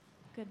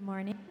Good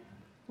morning.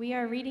 We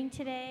are reading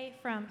today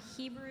from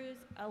Hebrews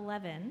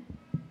 11,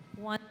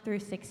 1 through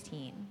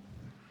 16.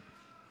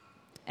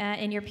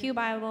 In your Pew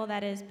Bible,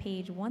 that is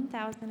page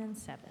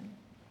 1007.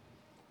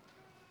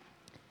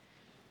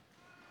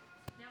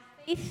 Now,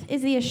 faith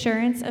is the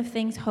assurance of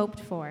things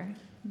hoped for,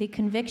 the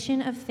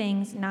conviction of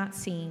things not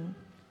seen.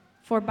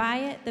 For by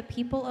it the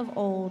people of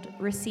old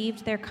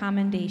received their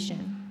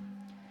commendation.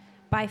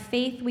 By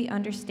faith we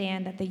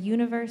understand that the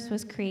universe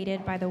was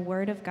created by the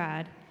word of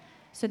God,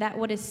 so that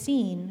what is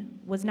seen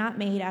was not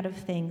made out of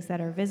things that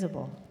are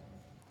visible.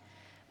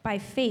 By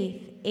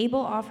faith,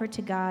 Abel offered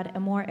to God a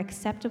more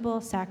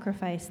acceptable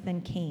sacrifice than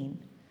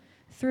Cain,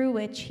 through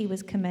which he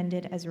was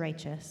commended as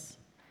righteous,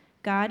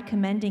 God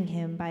commending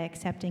him by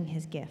accepting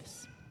his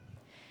gifts.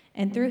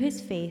 And through his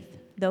faith,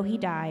 though he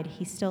died,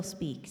 he still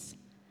speaks.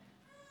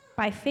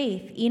 By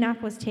faith,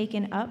 Enoch was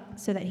taken up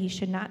so that he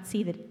should not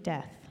see the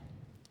death,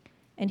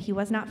 and he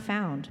was not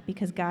found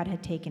because God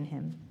had taken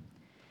him.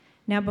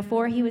 Now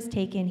before he was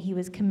taken, he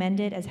was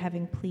commended as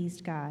having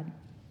pleased God.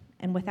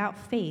 And without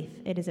faith,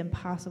 it is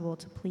impossible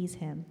to please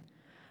him.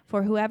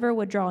 For whoever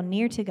would draw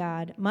near to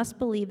God must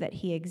believe that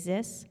he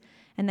exists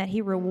and that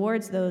he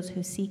rewards those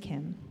who seek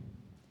him.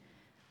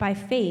 By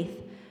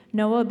faith,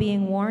 Noah,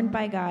 being warned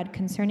by God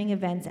concerning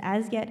events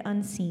as yet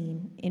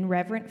unseen, in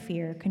reverent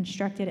fear,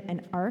 constructed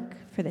an ark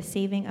for the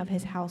saving of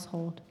his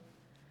household.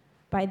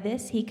 By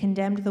this he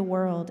condemned the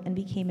world and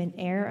became an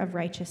heir of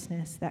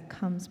righteousness that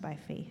comes by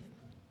faith.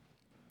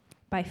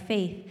 By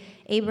faith,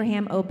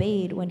 Abraham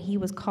obeyed when he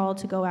was called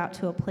to go out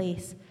to a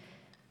place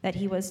that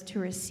he was to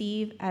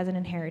receive as an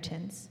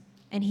inheritance.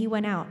 And he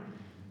went out,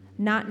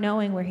 not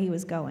knowing where he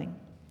was going.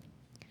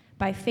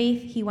 By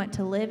faith, he went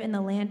to live in the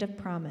land of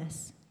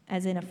promise,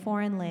 as in a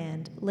foreign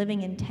land,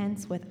 living in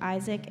tents with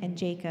Isaac and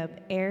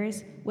Jacob,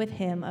 heirs with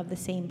him of the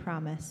same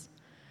promise.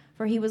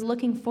 For he was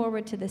looking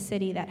forward to the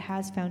city that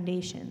has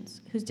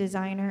foundations, whose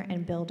designer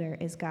and builder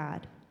is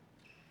God.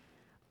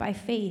 By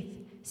faith,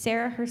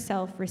 Sarah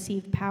herself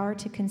received power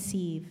to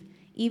conceive,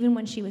 even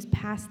when she was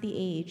past the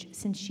age,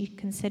 since she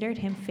considered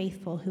him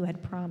faithful who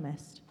had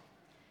promised.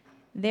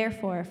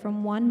 Therefore,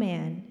 from one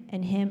man,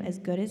 and him as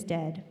good as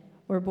dead,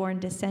 were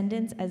born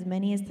descendants as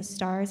many as the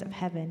stars of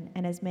heaven,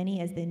 and as many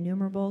as the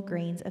innumerable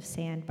grains of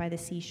sand by the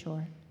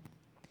seashore.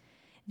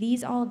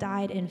 These all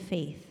died in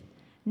faith,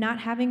 not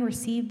having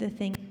received the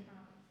things,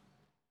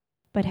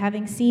 but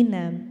having seen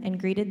them and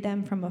greeted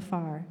them from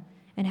afar,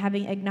 and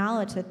having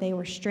acknowledged that they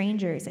were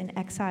strangers and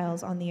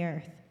exiles on the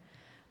earth.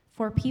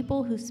 For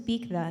people who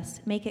speak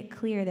thus make it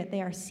clear that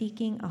they are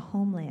seeking a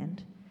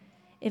homeland.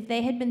 If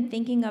they had been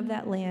thinking of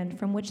that land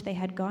from which they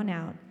had gone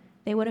out,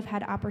 they would have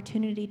had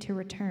opportunity to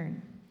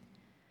return.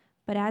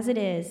 But as it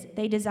is,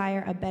 they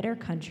desire a better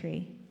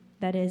country,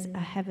 that is, a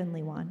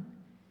heavenly one.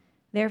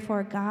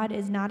 Therefore, God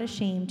is not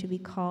ashamed to be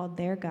called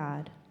their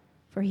God,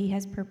 for he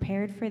has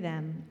prepared for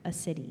them a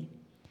city.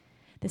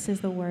 This is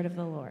the word of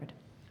the Lord.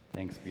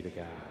 Thanks be to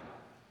God.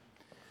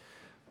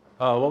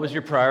 What was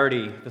your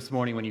priority this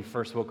morning when you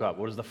first woke up?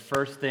 What was the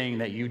first thing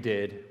that you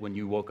did when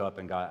you woke up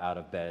and got out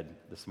of bed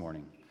this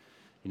morning?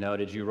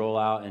 Did you roll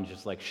out and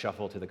just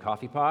shuffle to the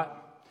coffee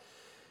pot?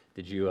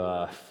 Did you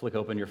flick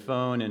open your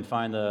phone and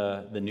find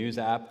the news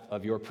app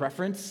of your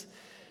preference?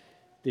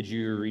 Did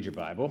you read your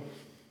Bible?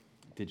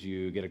 Did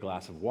you get a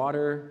glass of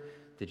water?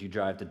 Did you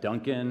drive to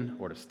Dunkin'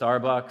 or to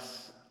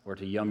Starbucks or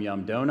to Yum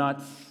Yum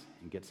Donuts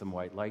and get some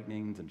white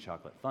lightnings and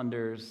chocolate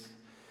thunders?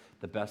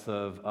 The best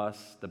of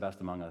us, the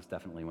best among us,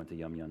 definitely went to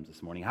Yum Yums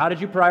this morning. How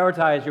did you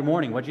prioritize your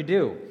morning? What'd you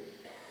do?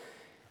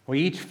 Well,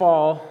 each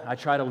fall, I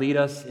try to lead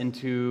us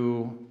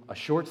into a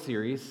short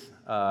series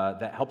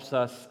that helps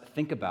us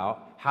think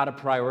about how to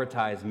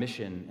prioritize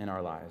mission in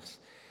our lives,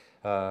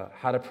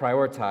 how to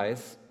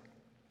prioritize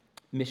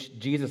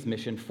Jesus'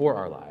 mission for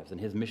our lives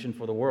and his mission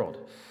for the world.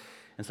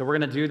 And so we're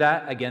going to do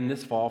that again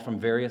this fall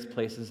from various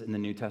places in the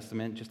New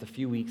Testament, just a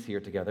few weeks here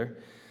together.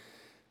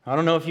 I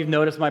don't know if you've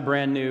noticed my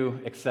brand new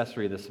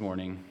accessory this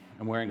morning.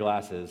 I'm wearing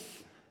glasses.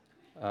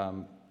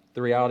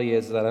 The reality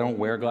is that I don't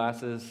wear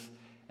glasses,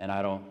 and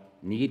I don't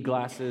need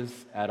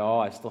glasses at all.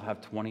 I still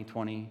have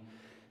 20/20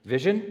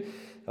 vision.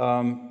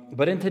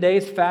 But in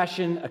today's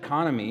fashion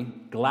economy,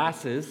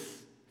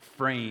 glasses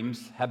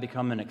frames have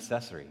become an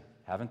accessory,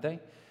 haven't they?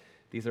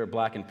 These are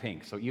black and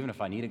pink, so even if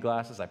I needed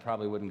glasses, I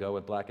probably wouldn't go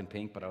with black and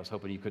pink, but I was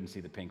hoping you couldn't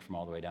see the pink from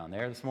all the way down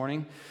there this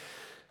morning.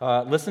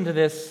 Listen to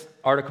this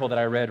article that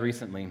I read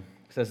recently.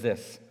 It says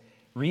this: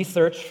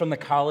 research from the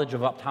College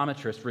of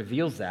Optometrists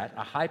reveals that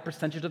a high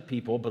percentage of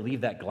people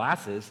believe that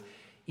glasses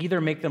either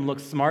make them look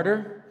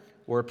smarter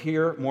or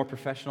appear more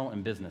professional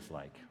and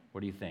businesslike. What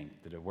do you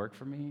think? Did it work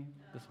for me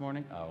this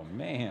morning? Oh,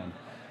 man.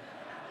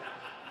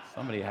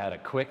 Somebody had a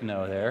quick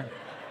no there.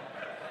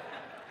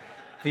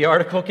 The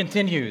article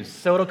continues.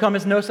 So it'll come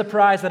as no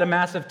surprise that a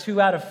massive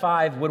 2 out of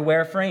 5 would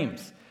wear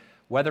frames,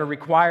 whether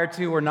required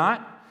to or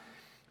not,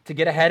 to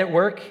get ahead at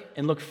work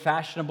and look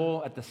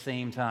fashionable at the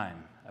same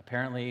time.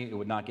 Apparently, it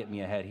would not get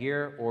me ahead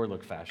here or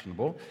look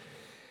fashionable.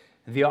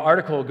 The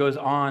article goes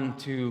on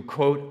to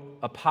quote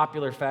a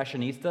popular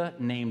fashionista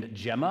named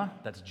Gemma.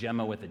 That's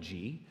Gemma with a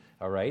G,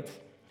 all right?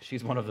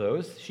 She's one of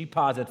those. She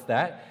posits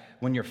that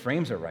when your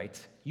frames are right,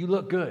 you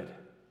look good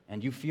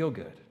and you feel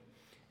good,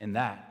 and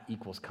that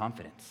equals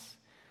confidence.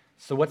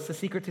 So what's the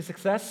secret to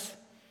success?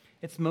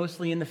 It's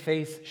mostly in the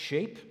face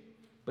shape,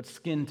 but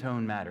skin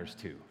tone matters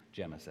too,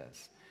 Gemma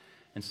says.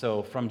 And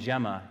so from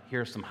Gemma,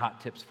 here are some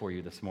hot tips for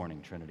you this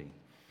morning, Trinity.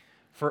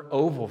 For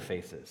oval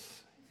faces,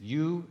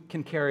 you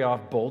can carry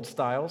off bold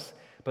styles,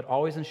 but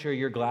always ensure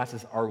your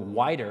glasses are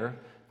wider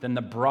than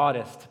the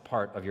broadest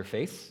part of your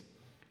face.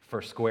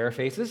 For square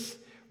faces,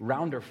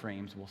 rounder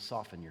frames will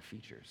soften your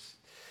features.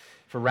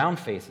 For round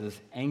faces,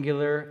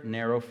 angular,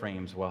 narrow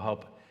frames will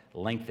help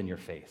lengthen your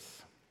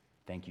face.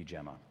 Thank you,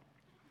 Gemma.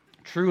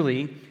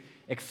 Truly,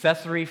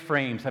 accessory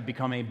frames have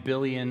become a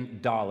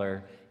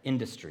billion-dollar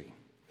industry.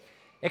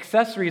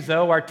 Accessories,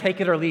 though, are take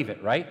it or leave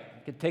it, right?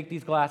 You could take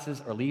these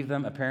glasses or leave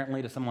them.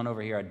 Apparently, to someone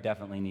over here, I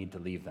definitely need to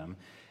leave them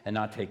and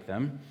not take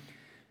them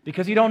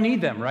because you don't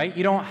need them, right?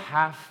 You don't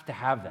have to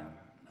have them.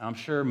 I'm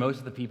sure most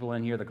of the people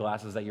in here, the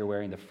glasses that you're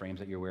wearing, the frames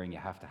that you're wearing, you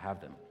have to have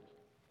them.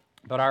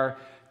 But our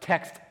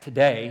text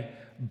today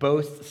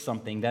boasts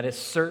something that is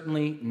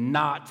certainly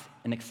not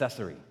an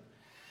accessory.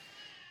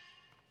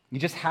 You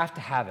just have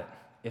to have it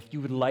if you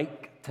would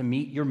like to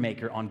meet your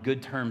Maker on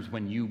good terms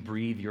when you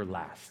breathe your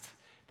last.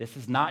 This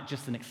is not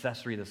just an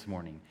accessory this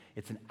morning.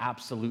 It's an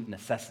absolute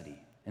necessity,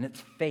 and it's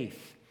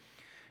faith.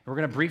 And we're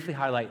going to briefly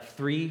highlight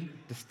three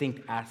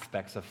distinct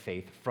aspects of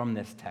faith from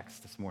this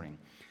text this morning.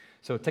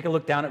 So take a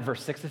look down at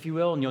verse 6, if you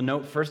will, and you'll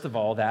note, first of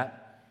all,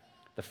 that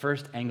the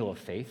first angle of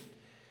faith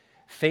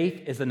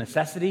is a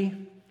necessity,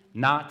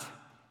 not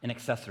an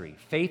accessory.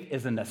 Faith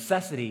is a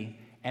necessity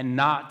and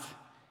not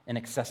an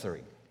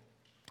accessory.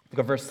 Look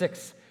at verse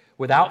 6.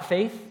 Without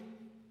faith,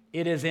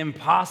 it is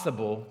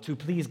impossible to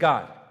please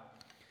God.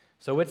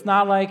 So it's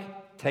not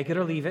like take it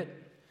or leave it.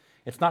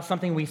 It's not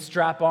something we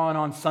strap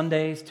on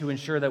Sundays to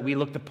ensure that we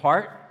look the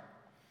part.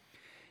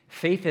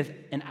 Faith is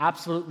an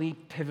absolutely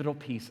pivotal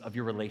piece of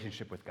your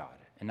relationship with God.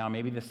 And now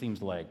maybe this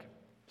seems like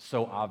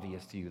so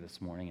obvious to you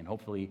this morning, and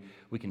hopefully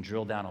we can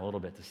drill down a little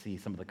bit to see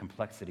some of the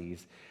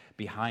complexities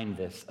behind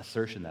this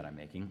assertion that I'm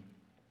making.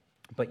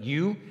 But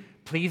you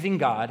pleasing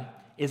God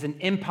is an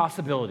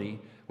impossibility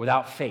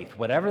without faith.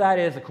 Whatever that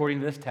is, according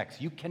to this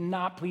text, you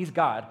cannot please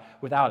God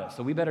without it.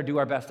 So we better do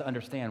our best to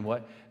understand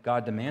what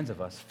God demands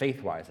of us,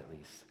 faith-wise at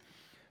least.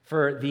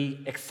 For the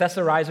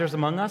accessorizers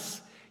among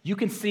us, you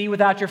can see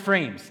without your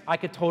frames. I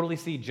could totally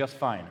see just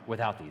fine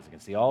without these. I can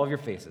see all of your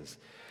faces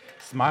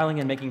smiling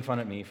and making fun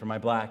at me for my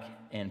black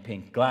and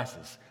pink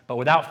glasses. But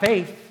without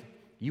faith,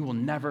 you will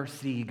never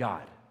see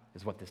God,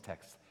 is what this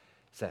text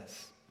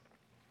says.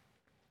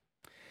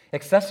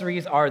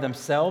 Accessories are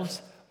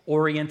themselves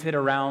oriented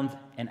around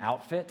an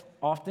outfit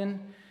often.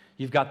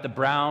 You've got the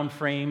brown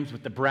frames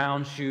with the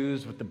brown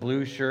shoes, with the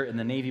blue shirt and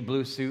the navy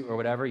blue suit or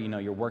whatever. You know,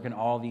 you're working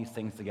all these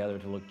things together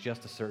to look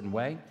just a certain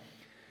way.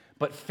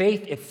 But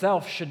faith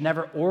itself should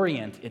never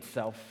orient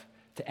itself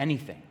to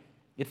anything.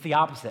 It's the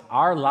opposite.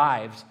 Our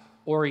lives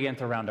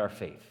orient around our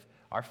faith.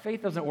 Our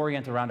faith doesn't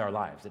orient around our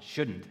lives. It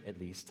shouldn't, at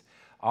least.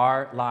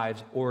 Our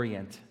lives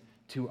orient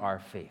to our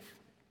faith.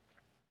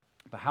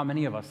 But how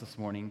many of us this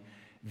morning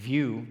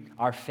view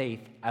our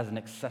faith as an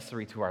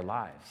accessory to our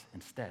lives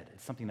instead?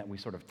 It's something that we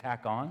sort of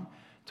tack on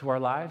to our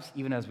lives,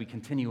 even as we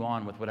continue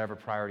on with whatever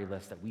priority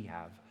list that we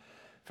have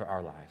for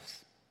our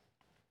lives.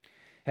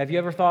 Have you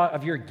ever thought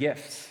of your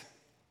gifts,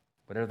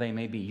 whatever they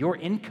may be, your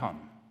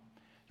income,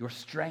 your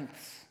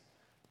strengths,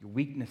 your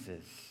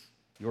weaknesses,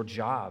 your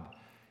job,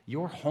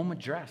 your home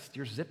address,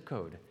 your zip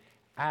code,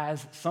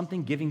 as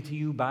something given to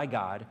you by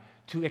God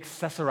to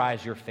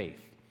accessorize your faith?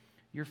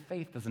 Your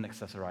faith doesn't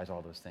accessorize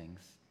all those things.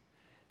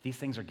 These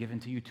things are given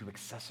to you to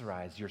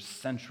accessorize your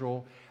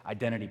central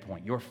identity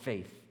point, your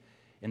faith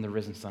in the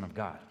risen Son of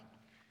God.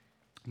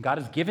 God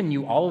has given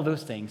you all of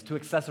those things to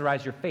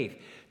accessorize your faith,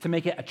 to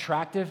make it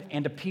attractive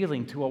and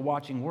appealing to a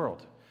watching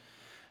world.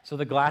 So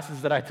the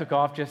glasses that I took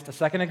off just a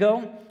second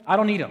ago, I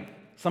don't need them.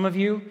 Some of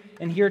you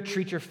in here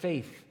treat your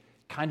faith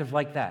kind of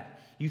like that.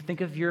 You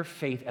think of your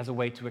faith as a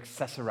way to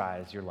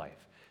accessorize your life,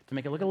 to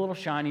make it look a little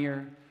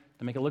shinier,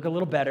 to make it look a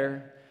little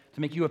better,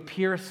 to make you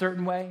appear a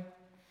certain way,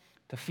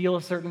 to feel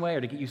a certain way,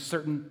 or to get you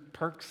certain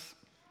perks.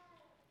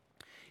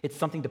 It's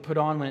something to put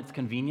on when it's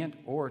convenient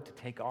or to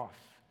take off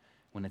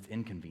when it's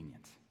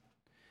inconvenient.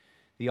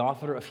 The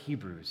author of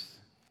Hebrews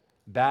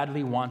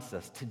badly wants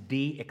us to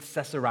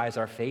de-accessorize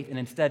our faith and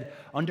instead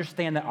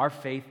understand that our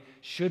faith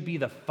should be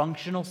the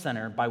functional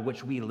center by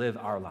which we live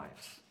our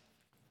lives.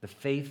 The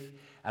faith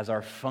as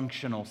our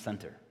functional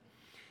center.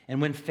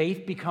 And when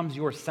faith becomes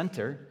your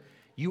center,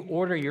 you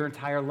order your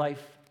entire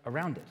life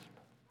around it.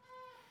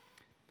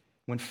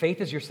 When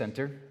faith is your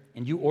center,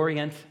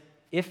 and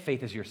if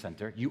faith is your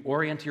center, you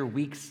orient your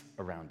weeks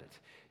around it.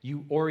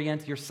 You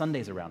orient your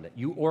Sundays around it.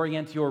 You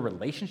orient your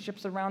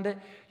relationships around it.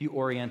 You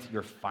orient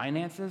your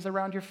finances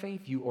around your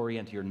faith. You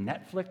orient your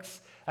Netflix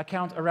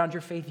account around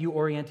your faith. You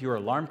orient your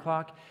alarm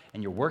clock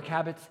and your work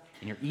habits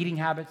and your eating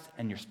habits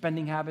and your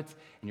spending habits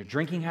and your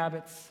drinking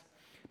habits.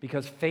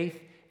 Because faith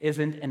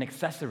isn't an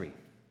accessory.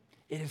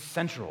 It is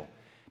central.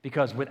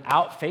 Because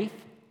without faith,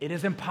 it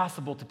is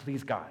impossible to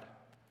please God.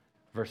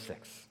 verse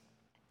 6.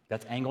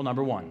 That's angle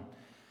number one.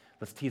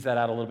 Let's tease that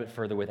out a little bit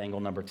further with angle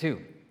number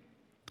two.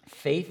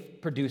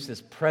 Faith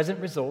produces present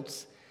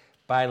results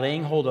by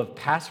laying hold of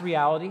past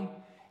reality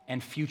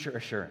and future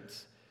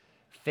assurance.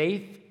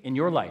 Faith in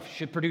your life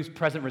should produce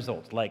present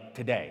results, like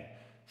today,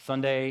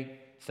 Sunday,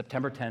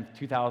 September 10th,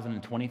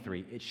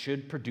 2023. It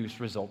should produce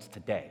results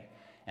today.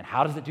 And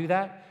how does it do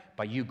that?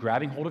 By you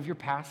grabbing hold of your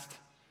past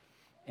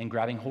and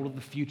grabbing hold of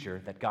the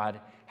future that God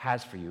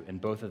has for you in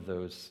both of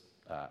those,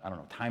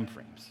 time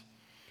frames.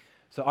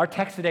 So our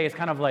text today is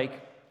kind of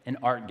like an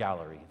art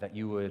gallery that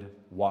you would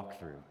walk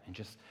through and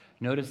just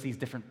notice these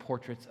different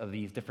portraits of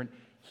these different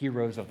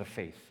heroes of the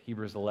faith.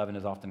 Hebrews 11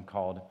 is often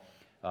called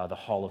the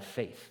Hall of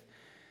Faith.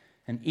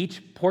 And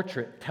each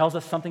portrait tells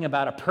us something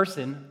about a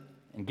person,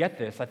 and get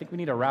this, I think we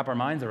need to wrap our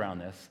minds around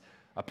this,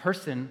 a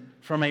person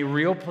from a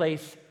real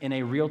place in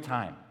a real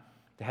time.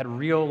 They had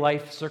real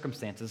life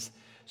circumstances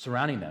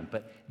surrounding them,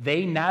 but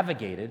they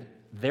navigated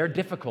their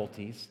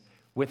difficulties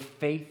with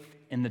faith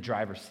in the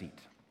driver's seat.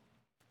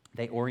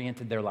 They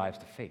oriented their lives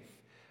to faith,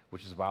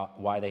 which is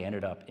why they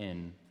ended up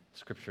in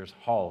Scripture's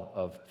Hall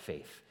of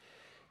Faith.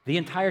 The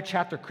entire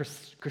chapter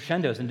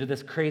crescendos into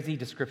this crazy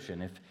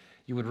description. If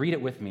you would read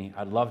it with me,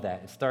 I'd love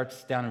that. It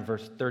starts down in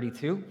verse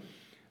 32.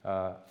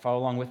 Follow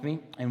along with me.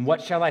 And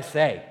what shall I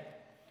say?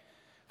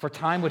 For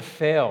time would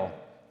fail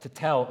to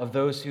tell of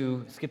those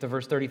who, skip to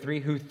verse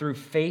 33, who through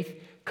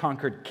faith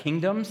conquered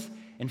kingdoms,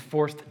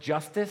 enforced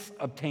justice,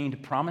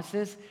 obtained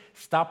promises,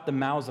 stopped the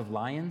mouths of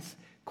lions,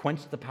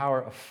 quenched the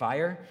power of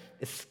fire,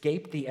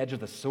 escaped the edge of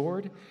the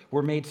sword,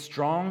 were made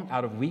strong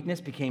out of weakness,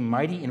 became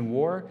mighty in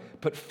war,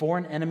 put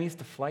foreign enemies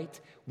to flight.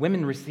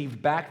 Women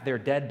received back their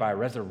dead by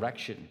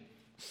resurrection.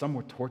 Some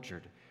were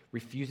tortured,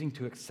 refusing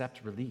to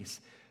accept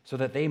release, so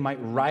that they might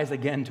rise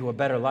again to a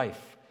better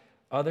life.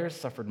 Others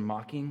suffered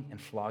mocking and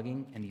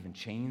flogging and even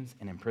chains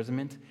and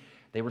imprisonment.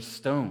 They were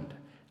stoned.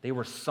 They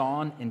were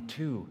sawn in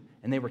two,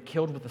 and they were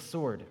killed with the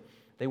sword.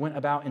 They went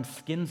about in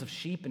skins of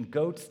sheep and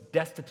goats,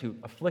 destitute,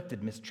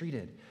 afflicted,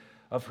 mistreated,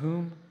 of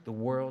whom the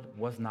world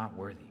was not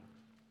worthy,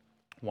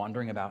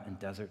 wandering about in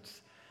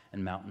deserts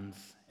and mountains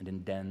and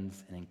in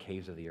dens and in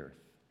caves of the earth.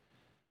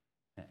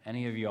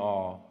 Any of you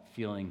all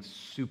feeling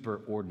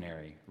super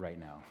ordinary right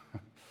now?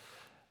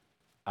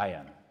 I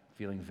am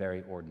feeling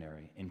very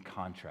ordinary in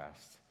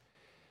contrast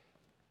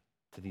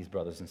to these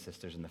brothers and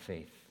sisters in the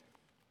faith.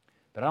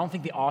 But I don't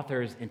think the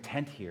author's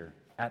intent here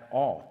at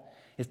all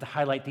is to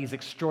highlight these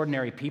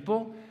extraordinary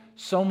people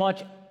so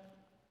much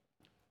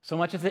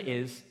as it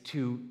is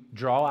to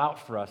draw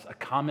out for us a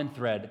common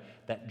thread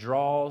that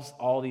draws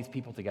all these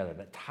people together,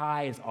 that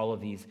ties all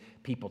of these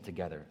people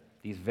together,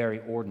 these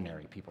very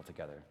ordinary people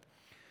together.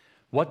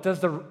 What does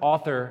the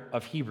author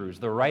of Hebrews,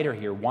 the writer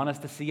here, want us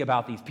to see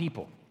about these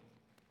people?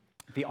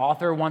 The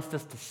author wants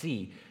us to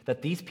see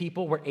that these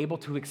people were able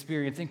to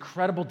experience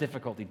incredible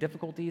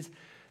difficulties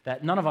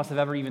that none of us have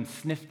ever even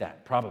sniffed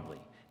at, probably.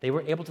 They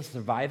were able to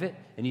survive it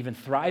and even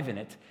thrive in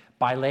it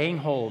by laying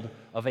hold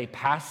of a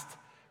past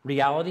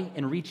reality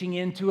and reaching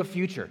into a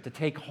future to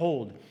take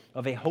hold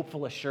of a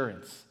hopeful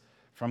assurance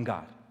from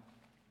God.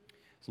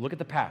 So look at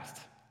the past.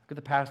 Look at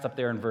the past up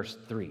there in verse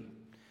 3.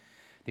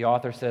 The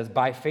author says,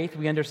 by faith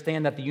we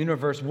understand that the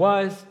universe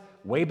was,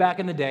 way back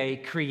in the day,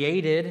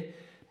 created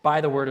by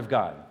the word of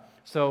God.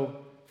 So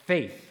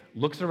faith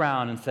looks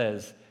around and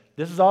says,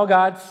 this is all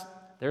God's.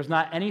 There's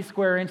not any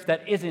square inch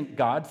that isn't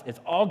God's. It's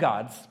all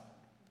God's.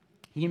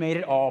 He made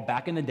it all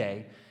back in the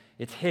day.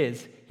 It's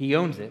His. He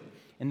owns it.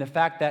 And the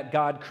fact that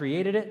God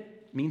created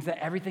it means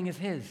that everything is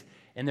His.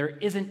 And there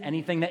isn't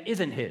anything that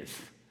isn't His.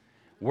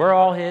 We're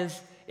all His.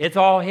 It's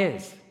all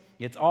His.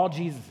 It's all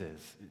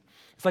Jesus's.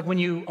 It's like when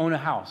you own a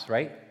house,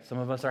 right? Some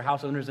of us are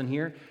house owners in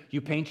here. You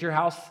paint your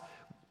house,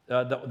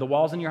 the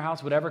walls in your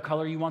house, whatever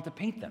color you want to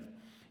paint them.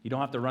 You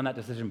don't have to run that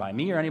decision by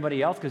me or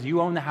anybody else because you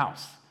own the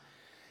house.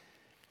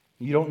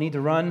 You don't need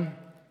to run,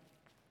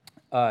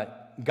 God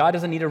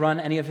doesn't need to run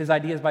any of His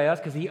ideas by us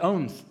because He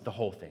owns the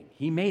whole thing.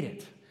 He made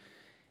it.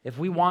 If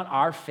we want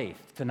our faith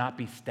to not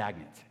be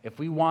stagnant, if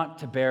we want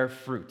to bear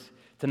fruit,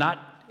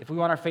 if we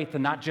want our faith to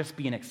not just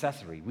be an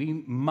accessory,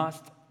 we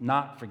must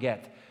not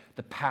forget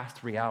the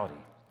past reality.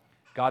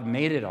 God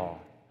made it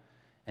all,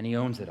 and He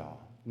owns it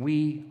all.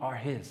 We are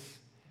His,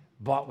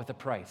 bought with a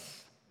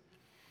price.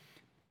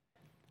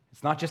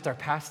 It's not just our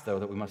past, though,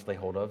 that we must lay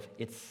hold of.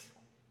 It's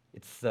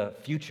the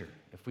future.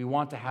 If we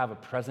want to have a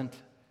present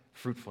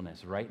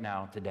fruitfulness right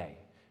now, today,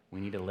 we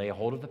need to lay a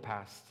hold of the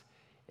past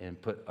and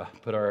put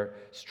our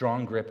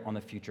strong grip on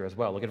the future as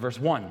well. Look at verse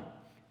 1.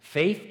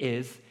 Faith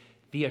is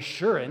the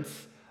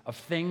assurance of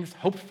things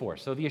hoped for.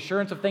 So the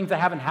assurance of things that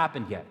haven't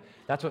happened yet.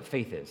 That's what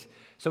faith is.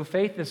 So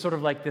faith is sort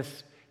of like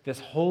this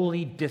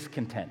holy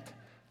discontent.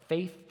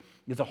 Faith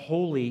is a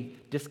holy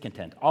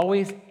discontent,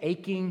 always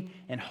aching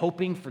and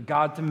hoping for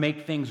God to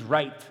make things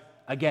right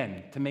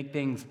again, to make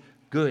things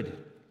good,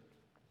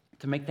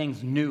 to make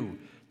things new,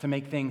 to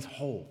make things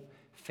whole.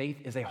 Faith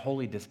is a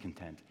holy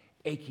discontent,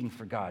 aching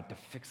for God to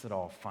fix it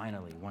all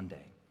finally one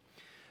day.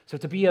 So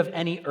to be of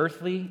any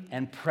earthly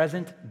and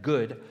present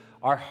good,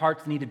 our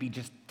hearts need to be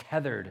just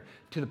tethered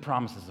to the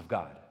promises of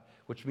God,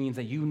 which means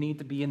that you need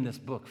to be in this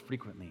book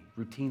frequently,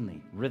 routinely,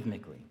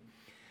 rhythmically.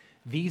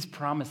 These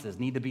promises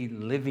need to be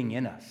living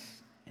in us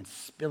and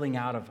spilling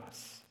out of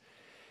us.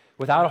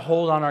 Without a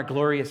hold on our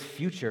glorious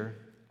future,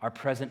 our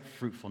present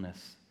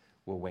fruitfulness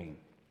will wane.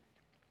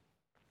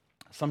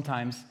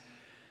 Sometimes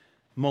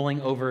mulling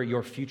over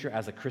your future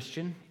as a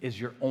Christian is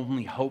your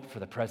only hope for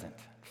the present.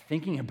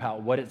 Thinking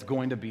about what it's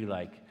going to be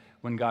like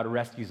when God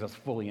rescues us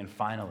fully and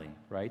finally,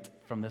 right,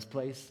 from this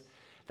place,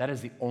 that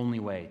is the only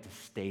way to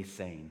stay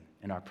sane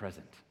in our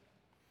present.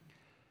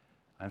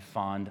 I'm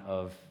fond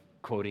of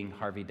quoting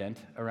Harvey Dent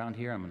around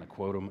here. I'm going to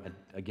quote him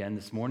again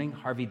this morning.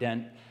 Harvey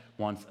Dent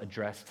once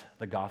addressed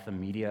the Gotham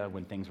media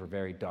when things were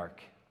very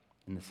dark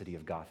in the city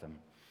of Gotham.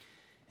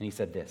 And he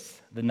said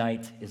this: "The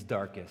night is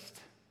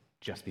darkest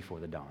just before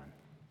the dawn."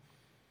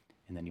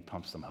 And then he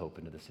pumps some hope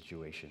into the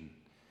situation.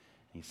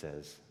 He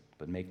says,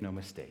 "But make no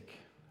mistake,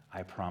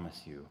 I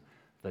promise you,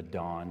 the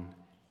dawn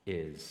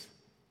is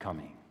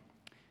coming."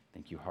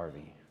 Thank you,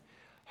 Harvey.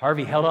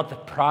 Harvey held up the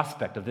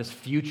prospect of this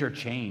future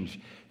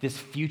change, this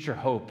future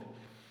hope,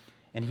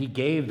 and he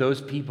gave those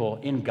people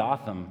in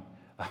Gotham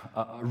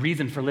a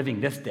reason for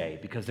living this day,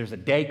 because there's a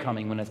day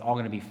coming when it's all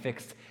going to be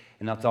fixed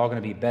and it's all going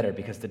to be better,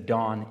 because the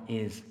dawn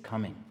is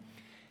coming.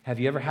 Have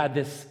you ever had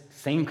this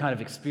same kind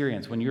of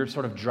experience when you're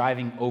sort of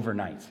driving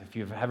overnight? If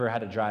you've ever had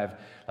to drive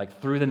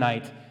like through the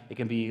night, it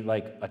can be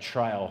like a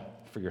trial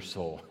for your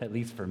soul, at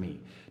least for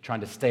me,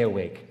 trying to stay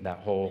awake that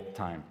whole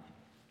time.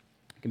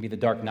 It can be the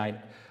dark night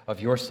of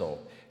your soul,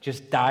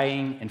 just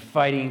dying and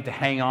fighting to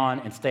hang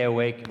on and stay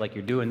awake, like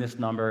you're doing this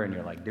number and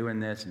you're like doing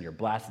this and you're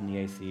blasting the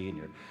AC and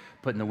you're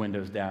putting the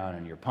windows down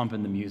and you're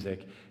pumping the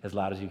music as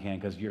loud as you can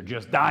because you're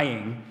just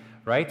dying,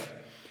 right?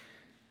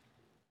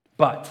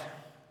 But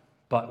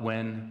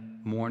when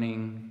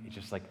morning, it's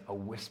just like a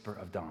whisper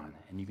of dawn,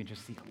 and you can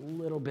just see a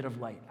little bit of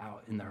light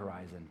out in the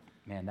horizon.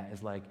 Man, that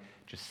is like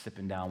just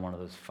sipping down one of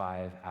those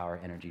 5-hour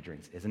energy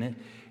drinks, isn't it?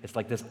 It's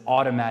like this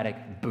automatic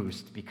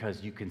boost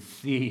because you can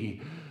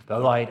see the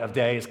light of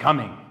day is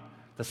coming.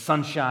 The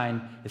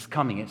sunshine is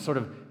coming. It sort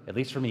of, at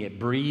least for me, it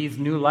breathes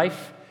new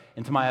life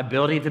into my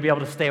ability to be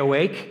able to stay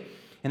awake,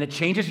 and it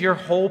changes your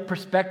whole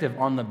perspective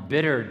on the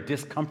bitter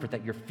discomfort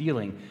that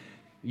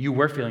you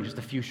were feeling just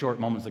a few short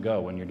moments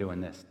ago when you're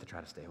doing this to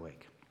try to stay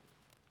awake.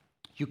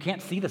 You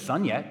can't see the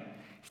sun yet.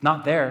 It's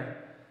not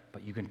there,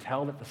 but you can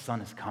tell that the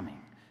sun is coming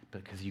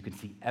because you can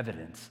see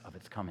evidence of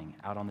its coming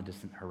out on the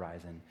distant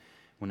horizon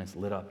when it's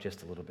lit up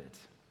just a little bit.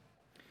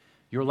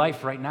 Your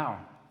life right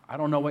now, I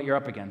don't know what you're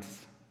up against.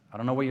 I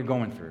don't know what you're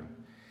going through.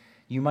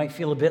 You might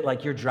feel a bit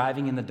like you're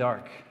driving in the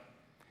dark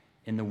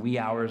in the wee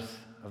hours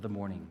of the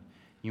morning.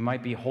 You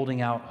might be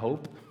holding out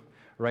hope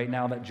right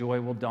now that joy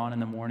will dawn in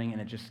the morning,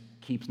 and it just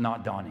keeps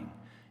not dawning,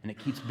 and it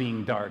keeps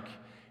being dark,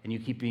 and you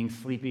keep being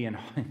sleepy, and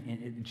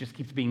it just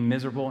keeps being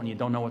miserable, and you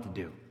don't know what to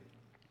do.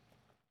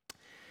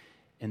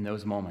 In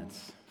those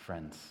moments,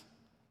 friends,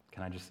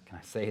 can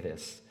I say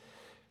this?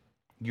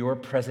 Your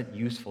present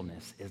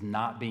usefulness is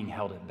not being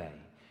held at bay.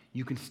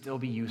 You can still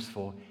be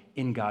useful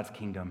in God's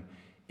kingdom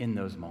in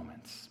those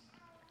moments.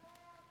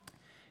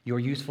 Your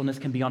usefulness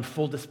can be on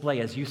full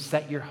display as you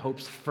set your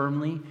hopes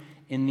firmly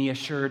in the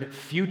assured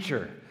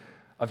future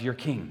of your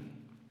King.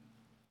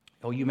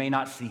 Oh, you may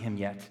not see him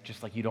yet,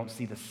 just like you don't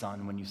see the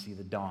sun when you see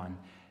the dawn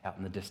out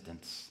in the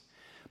distance.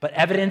 But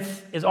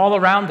evidence is all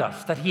around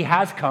us that he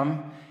has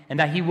come and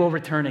that he will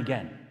return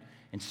again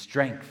in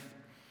strength,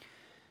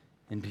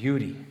 in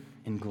beauty,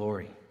 in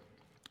glory.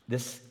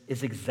 This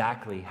is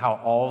exactly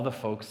how all the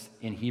folks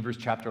in Hebrews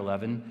chapter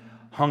 11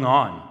 hung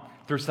on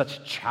through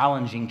such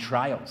challenging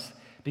trials,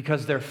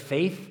 because their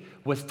faith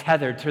was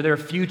tethered to their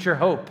future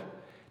hope.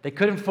 They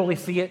couldn't fully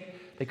see it.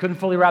 They couldn't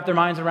fully wrap their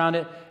minds around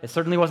it. It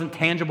certainly wasn't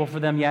tangible for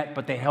them yet,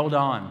 but they held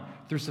on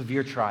through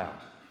severe trial.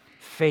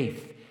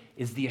 Faith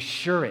is the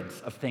assurance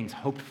of things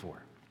hoped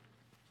for.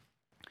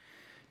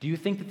 Do you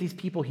think that these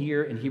people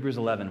here in Hebrews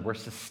 11 were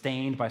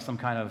sustained by some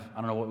kind of,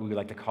 I don't know what we would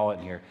like to call it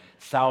here,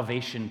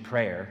 salvation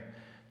prayer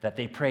that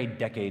they prayed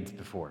decades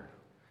before?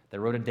 They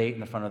wrote a date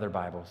in the front of their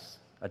Bibles,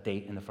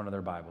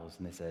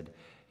 and they said,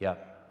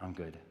 "Yep, I'm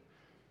good."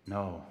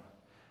 No,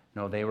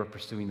 they were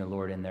pursuing the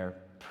Lord in their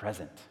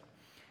present.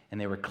 And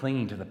they were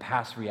clinging to the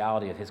past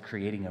reality of his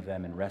creating of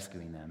them and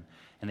rescuing them.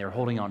 And they were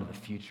holding on to the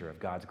future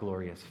of God's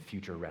glorious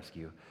future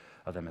rescue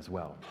of them as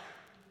well.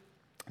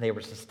 They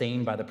were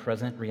sustained by the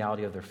present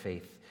reality of their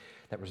faith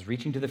that was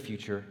reaching to the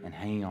future and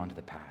hanging on to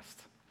the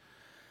past.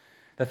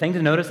 The thing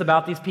to notice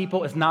about these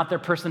people is not their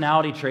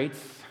personality traits.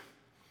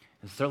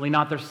 It's certainly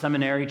not their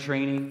seminary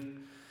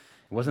training.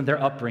 It wasn't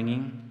their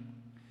upbringing.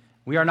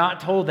 We are not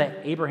told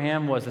that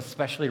Abraham was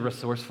especially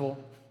resourceful.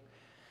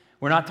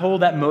 We're not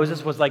told that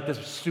Moses was like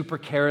this super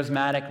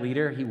charismatic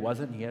leader. He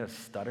wasn't. He had a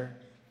stutter.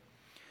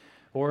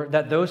 Or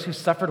that those who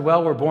suffered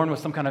well were born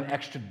with some kind of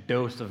extra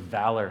dose of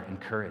valor and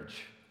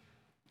courage.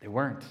 They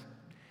weren't.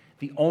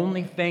 The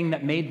only thing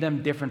that made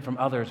them different from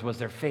others was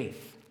their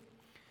faith.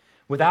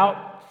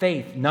 Without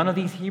faith, none of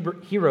these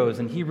heroes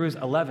in Hebrews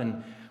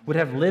 11 would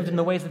have lived in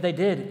the ways that they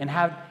did and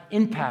have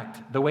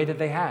impact the way that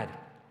they had.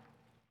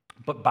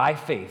 But by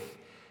faith,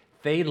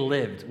 They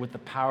lived with the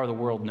power the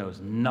world knows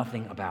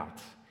nothing about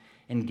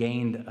and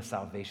gained a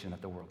salvation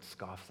that the world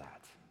scoffs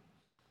at.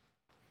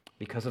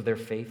 Because of their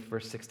faith,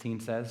 verse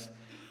 16 says,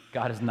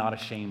 God is not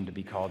ashamed to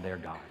be called their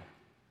God.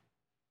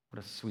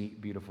 What a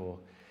sweet, beautiful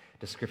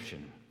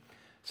description.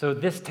 So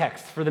this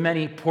text, for the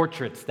many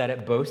portraits that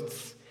it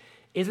boasts,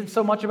 isn't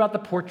so much about the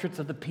portraits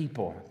of the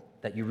people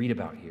that you read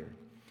about here.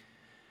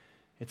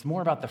 It's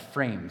more about the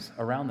frames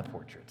around the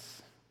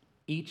portraits.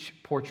 Each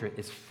portrait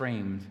is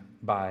framed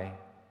by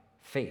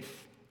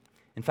faith.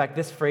 In fact,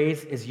 this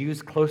phrase is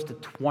used close to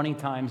 20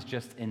 times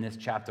just in this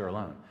chapter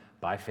alone.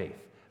 By faith,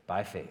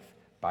 by faith,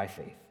 by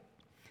faith.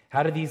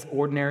 How did these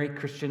ordinary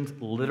Christians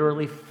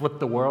literally flip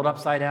the world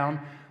upside down?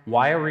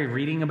 Why are we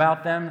reading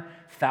about them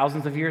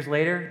thousands of years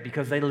later?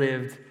 Because they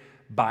lived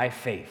by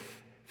faith.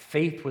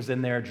 Faith was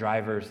in their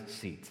driver's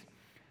seat.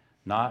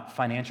 Not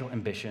financial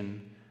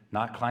ambition,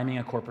 not climbing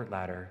a corporate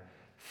ladder.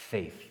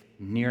 Faith,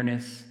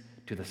 nearness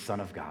to the Son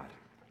of God.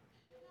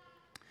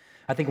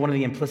 I think one of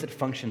the implicit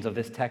functions of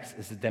this text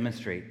is to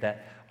demonstrate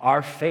that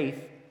our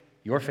faith,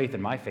 your faith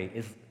and my faith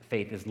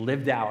is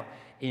lived out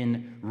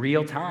in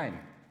real time,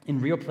 in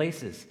real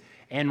places,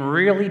 and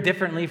really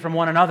differently from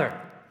one another.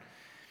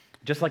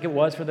 Just like it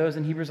was for those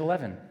in Hebrews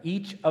 11.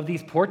 Each of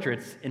these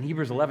portraits in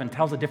Hebrews 11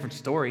 tells a different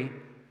story.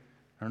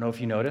 I don't know if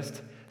you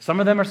noticed.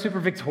 Some of them are super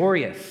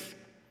victorious.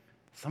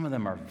 Some of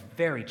them are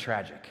very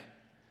tragic.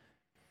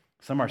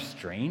 Some are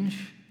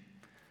strange.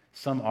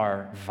 Some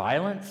are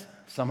violent.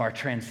 Some are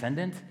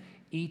transcendent.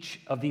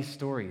 Each of these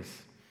stories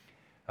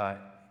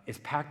is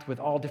packed with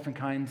all different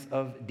kinds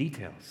of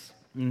details.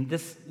 And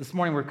this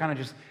morning, we're kind of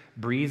just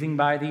breezing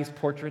by these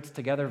portraits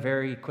together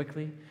very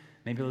quickly.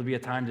 Maybe there'll be a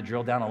time to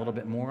drill down a little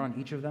bit more on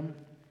each of them.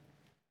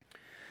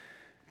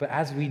 But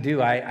as we do,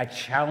 I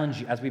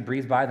challenge you, as we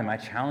breeze by them, I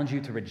challenge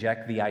you to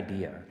reject the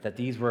idea that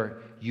these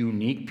were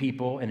unique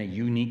people in a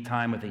unique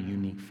time with a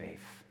unique faith.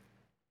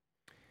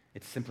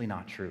 It's simply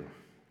not true.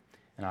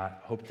 And I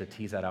hope to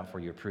tease that out for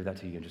you, prove that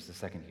to you in just a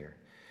second here.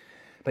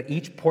 But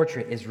each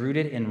portrait is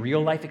rooted in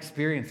real-life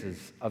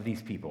experiences of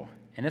these people.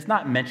 And it's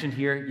not mentioned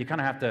here. You kind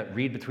of have to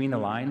read between the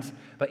lines.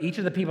 But each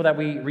of the people that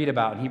we read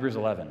about in Hebrews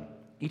 11,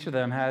 each of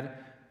them had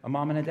a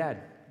mom and a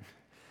dad.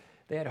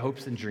 They had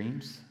hopes and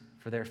dreams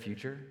for their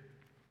future.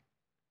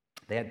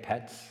 They had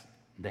pets.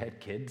 They had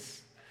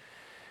kids.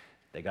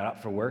 They got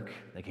up for work.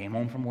 They came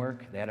home from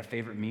work. They had a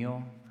favorite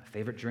meal, a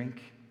favorite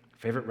drink,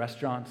 favorite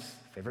restaurants,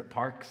 favorite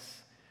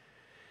parks.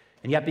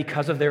 And yet,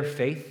 because of their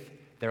faith,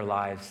 their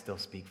lives still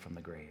speak from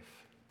the grave.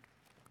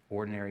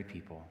 Ordinary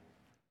people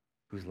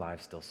whose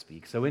lives still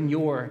speak. So in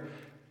your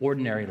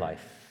ordinary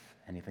life,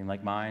 anything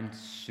like mine,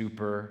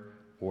 super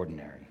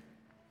ordinary,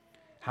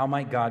 how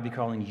might God be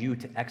calling you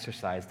to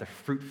exercise the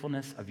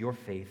fruitfulness of your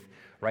faith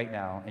right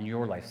now in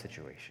your life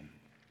situation?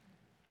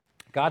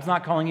 God's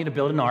not calling you to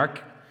build an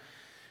ark,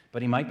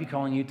 but he might be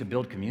calling you to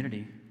build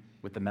community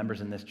with the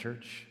members in this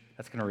church.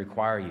 That's going to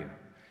require you,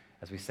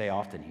 as we say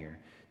often here,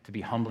 to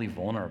be humbly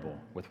vulnerable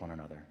with one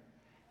another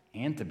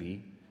and to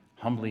be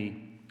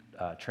humbly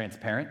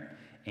transparent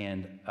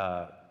and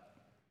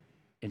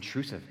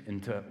intrusive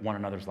into one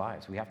another's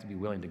lives. We have to be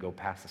willing to go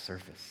past the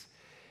surface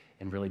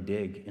and really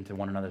dig into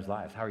one another's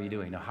lives. How are you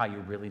doing? Now, how are you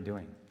really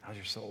doing? How's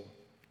your soul?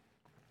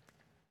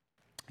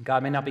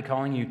 God may not be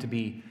calling you to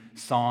be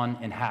sawn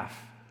in half.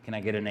 Can I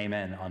get an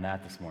amen on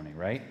that this morning,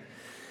 right?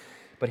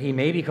 But he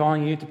may be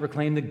calling you to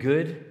proclaim the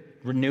good,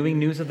 renewing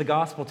news of the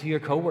gospel to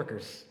your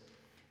coworkers,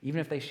 even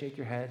if they shake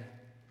their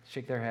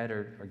head,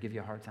 or give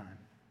you a hard time.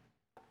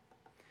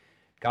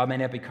 God may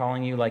not be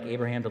calling you like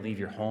Abraham to leave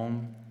your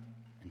home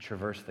and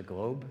traverse the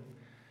globe.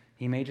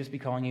 He may just be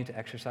calling you to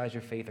exercise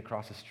your faith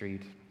across the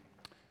street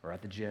or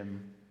at the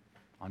gym,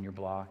 on your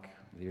block,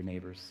 with your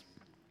neighbors.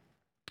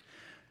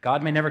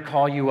 God may never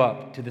call you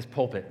up to this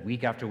pulpit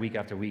week after week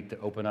after week to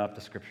open up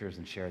the scriptures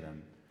and share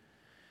them.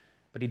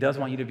 But he does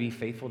want you to be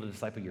faithful to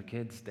disciple your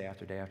kids day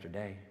after day after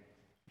day.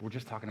 We're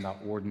just talking about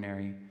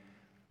ordinary,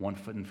 one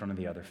foot in front of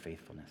the other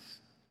faithfulness.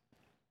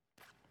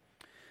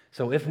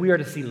 So if we are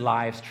to see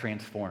lives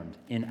transformed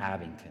in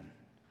Abington,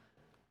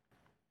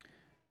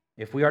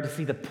 if we are to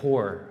see the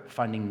poor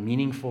finding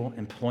meaningful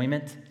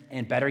employment,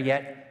 and better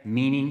yet,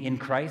 meaning in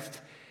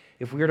Christ,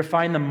 if we are to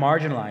find the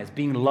marginalized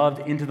being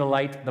loved into the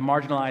light, the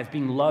marginalized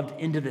being loved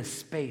into this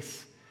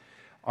space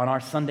on our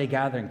Sunday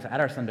gatherings, at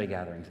our Sunday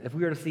gatherings, if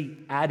we are to see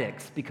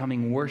addicts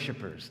becoming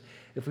worshipers,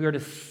 if we are to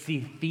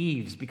see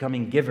thieves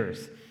becoming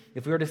givers,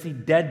 if we are to see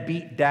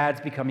deadbeat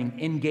dads becoming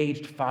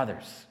engaged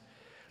fathers,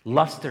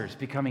 lusters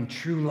becoming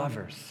true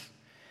lovers,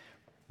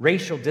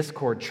 racial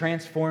discord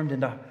transformed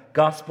into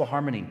gospel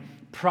harmony,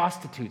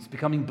 prostitutes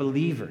becoming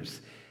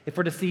believers, if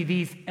we're to see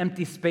these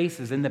empty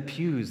spaces in the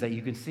pews that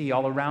you can see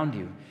all around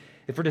you,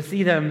 if we're to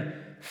see them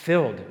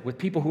filled with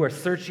people who are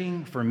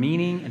searching for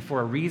meaning and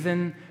for a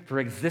reason, for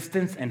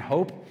existence and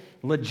hope,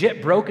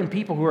 legit broken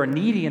people who are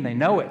needy and they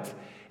know it,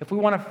 if we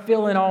want to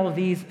fill in all of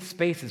these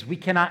spaces, we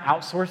cannot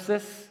outsource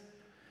this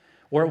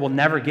or it will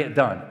never get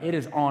done. It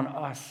is on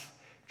us,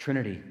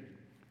 Trinity,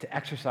 to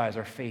exercise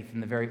our faith in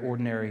the very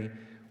ordinary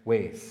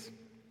ways.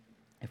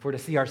 if we're to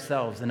see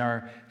ourselves and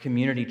our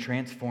community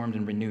transformed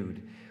and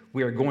renewed,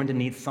 we are going to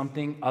need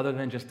something other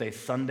than just a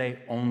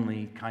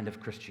Sunday-only kind of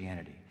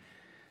Christianity.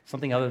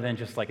 Something other than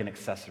just like an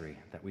accessory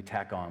that we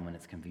tack on when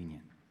it's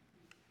convenient.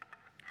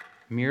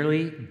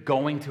 Merely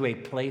going to a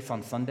place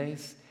on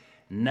Sundays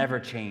never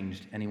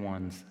changed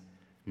anyone's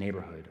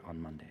neighborhood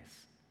on Mondays.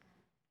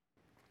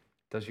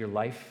 Does your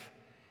life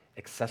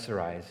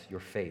accessorize your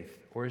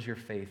faith, or is your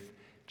faith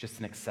just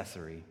an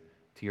accessory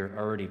to your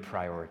already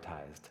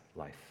prioritized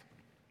life,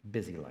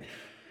 busy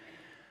life?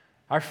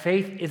 Our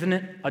faith isn't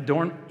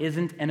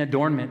an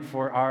adornment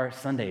for our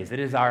Sundays. It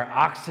is our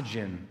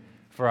oxygen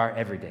for our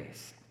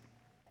everydays.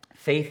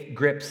 Faith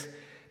grips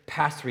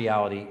past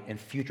reality and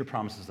future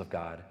promises of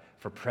God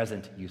for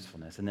present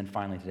usefulness. And then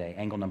finally today,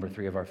 angle number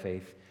 3 of our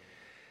faith.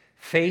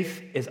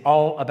 Faith is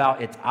all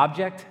about its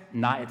object,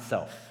 not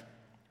itself.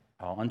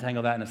 I'll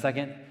untangle that in a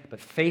second,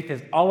 but faith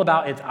is all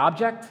about its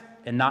object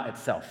and not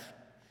itself.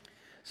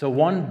 So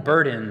one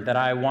burden that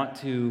I want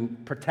to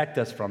protect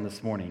us from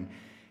this morning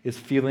is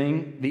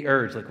feeling the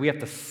urge, like we have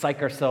to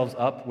psych ourselves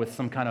up with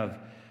some kind of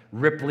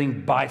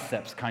rippling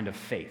biceps kind of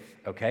faith,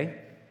 okay?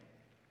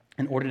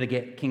 In order to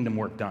get kingdom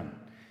work done.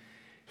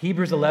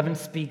 Hebrews 11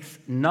 speaks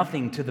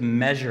nothing to the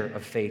measure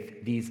of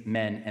faith these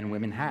men and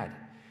women had.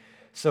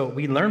 So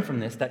we learn from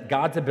this that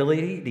God's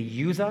ability to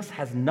use us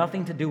has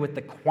nothing to do with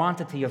the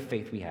quantity of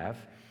faith we have.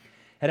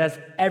 It has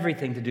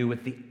everything to do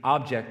with the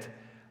object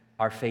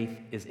our faith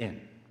is in.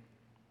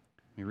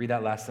 Let me read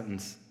that last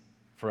sentence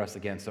for us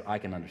again so I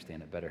can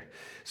understand it better.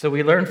 So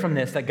we learn from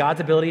this that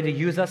God's ability to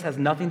use us has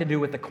nothing to do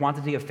with the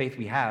quantity of faith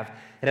we have.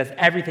 It has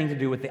everything to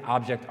do with the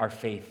object our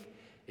faith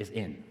is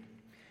in.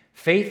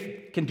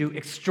 Faith can do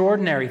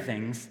extraordinary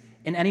things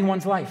in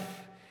anyone's life.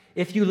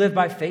 If you live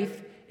by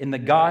faith in the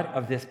God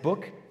of this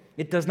book,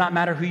 it does not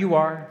matter who you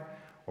are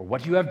or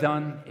what you have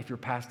done. If your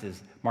past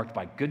is marked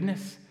by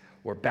goodness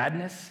or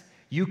badness,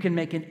 you can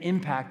make an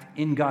impact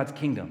in God's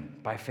kingdom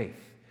by faith.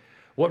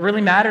 What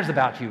really matters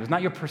about you is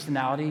not your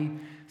personality,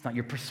 it's not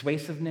your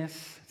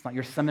persuasiveness, it's not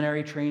your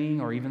seminary training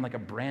or even like a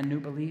brand new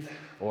belief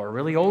or a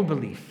really old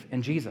belief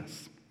in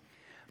Jesus.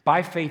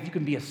 By faith, you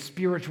can be a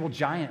spiritual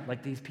giant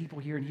like these people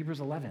here in Hebrews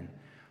 11.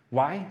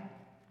 Why?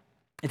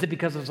 Is it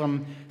because of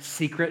some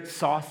secret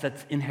sauce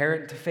that's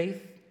inherent to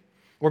faith?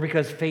 Or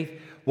because faith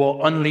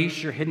will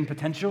unleash your hidden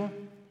potential?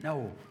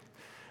 No,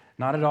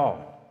 not at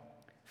all.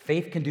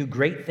 Faith can do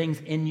great things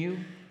in you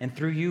and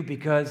through you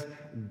because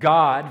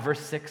God, verse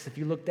 6, if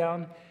you look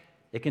down,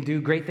 it can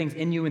do great things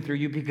in you and through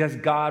you because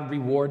God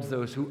rewards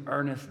those who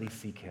earnestly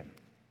seek Him.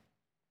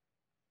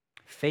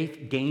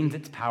 Faith gains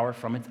its power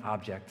from its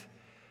object,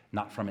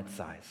 not from its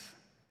size.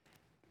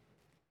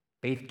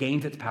 Faith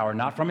gains its power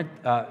not from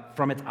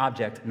its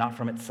object, not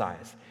from its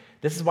size.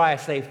 This is why I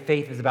say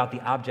faith is about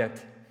the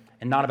object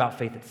and not about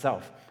faith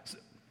itself.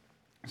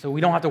 So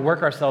we don't have to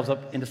work ourselves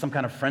up into some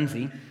kind of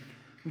frenzy.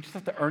 We just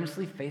have to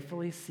earnestly,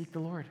 faithfully seek the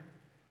Lord,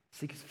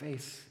 seek His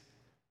face.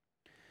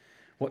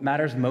 What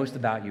matters most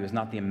about you is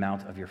not the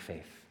amount of your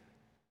faith,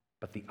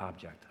 but the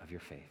object of your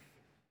faith,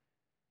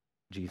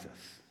 Jesus,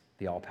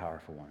 the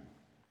all-powerful one.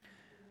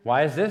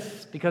 Why is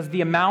this? Because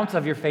the amount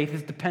of your faith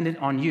is dependent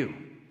on you.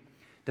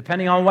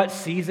 Depending on what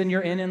season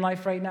you're in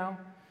life right now,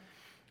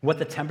 what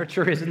the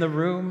temperature is in the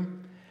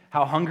room,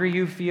 how hungry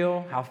you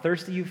feel, how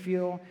thirsty you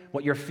feel,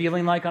 what you're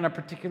feeling like on a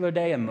particular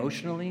day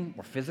emotionally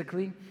or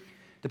physically.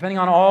 Depending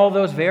on all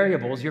those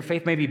variables, your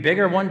faith may be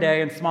bigger one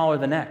day and smaller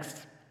the next.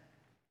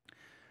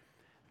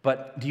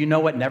 But do you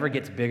know what never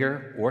gets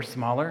bigger or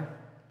smaller?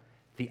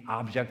 The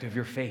object of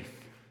your faith,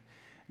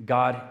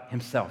 God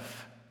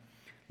Himself.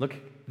 Look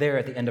there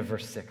at the end of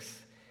verse 6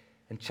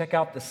 and check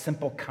out the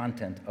simple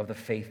content of the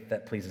faith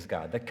that pleases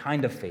God, the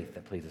kind of faith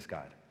that pleases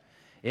God.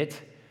 It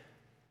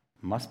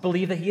must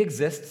believe that He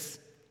exists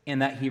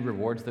and that He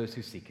rewards those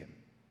who seek Him.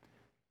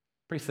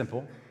 Pretty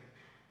simple.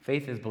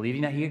 Faith is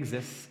believing that He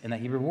exists and that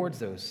He rewards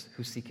those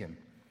who seek Him.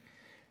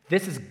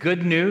 This is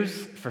good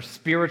news for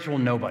spiritual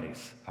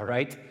nobodies, all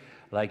right?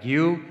 Like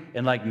you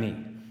and like me.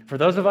 For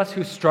those of us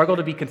who struggle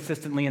to be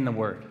consistently in the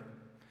Word.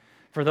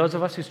 For those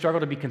of us who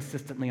struggle to be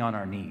consistently on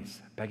our knees,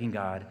 begging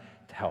God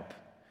to help.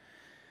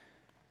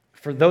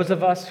 For those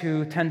of us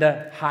who tend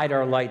to hide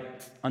our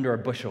light under a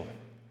bushel,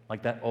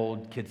 like that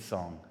old kid's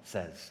song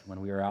says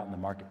when we were out in the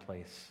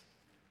marketplace.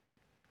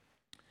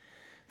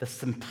 The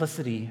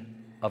simplicity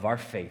of our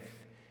faith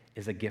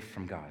is a gift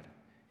from God.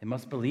 It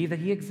must believe that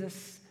He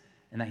exists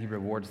and that He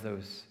rewards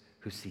those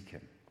who seek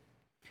Him.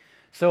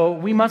 So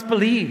we must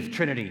believe,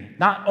 Trinity,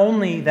 not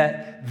only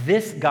that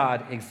this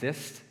God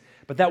exists,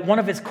 but that one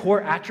of His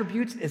core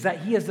attributes is that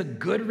He is a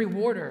good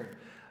rewarder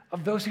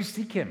of those who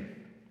seek Him.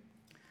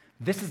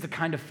 This is the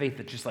kind of faith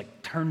that just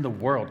like turned the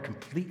world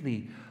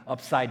completely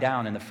upside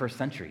down in the first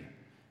century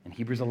in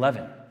Hebrews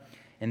 11.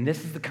 And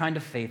this is the kind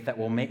of faith that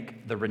will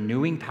make the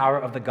renewing power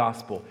of the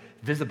gospel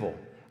visible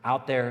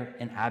out there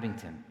in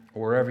Abington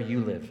or wherever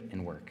you live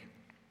and work.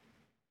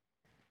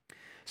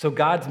 So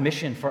God's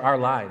mission for our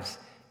lives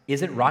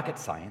isn't rocket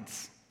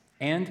science,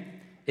 and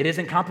it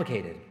isn't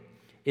complicated.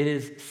 It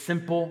is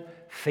simple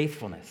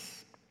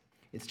faithfulness.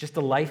 It's just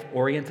a life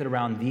oriented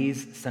around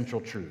these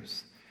central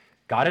truths.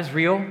 God is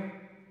real,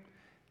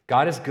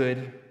 God is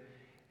good,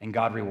 and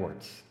God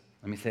rewards.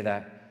 Let me say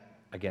that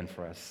again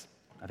for us.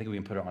 I think we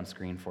can put it on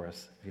screen for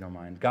us, if you don't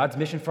mind. God's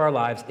mission for our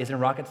lives isn't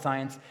rocket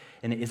science,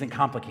 and it isn't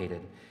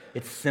complicated.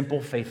 It's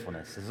simple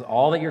faithfulness. This is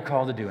all that you're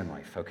called to do in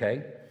life,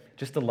 okay?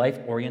 Just a life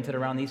oriented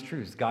around these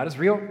truths. God is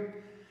real,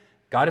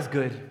 God is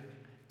good,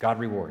 God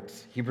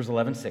rewards. Hebrews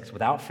 11:6.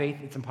 Without faith,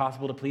 it's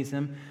impossible to please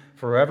him.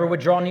 For whoever would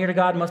draw near to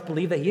God must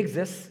believe that he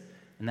exists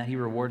and that he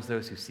rewards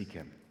those who seek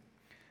him.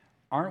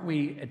 Aren't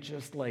we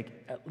just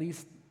at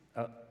least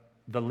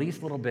the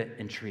least little bit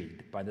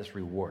intrigued by this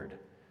reward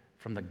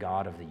from the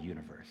God of the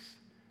universe?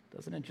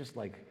 Doesn't it just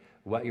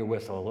wet your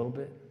whistle a little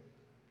bit?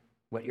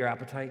 Whet your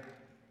appetite?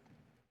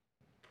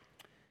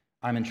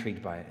 I'm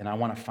intrigued by it, and I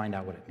want to find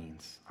out what it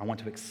means. I want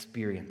to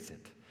experience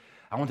it.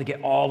 I want to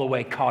get all the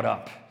way caught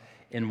up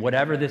in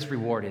whatever this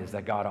reward is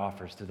that God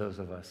offers to those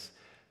of us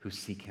who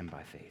seek him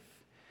by faith.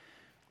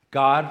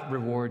 God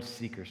rewards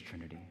seekers,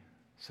 Trinity,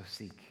 so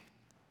seek.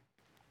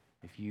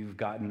 If you've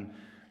gotten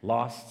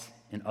lost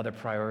in other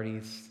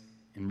priorities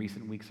in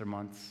recent weeks or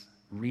months,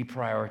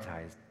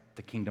 reprioritize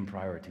the kingdom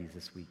priorities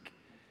this week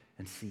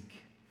and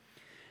seek.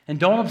 And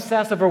don't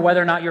obsess over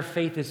whether or not your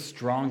faith is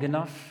strong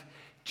enough.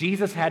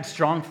 Jesus had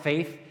strong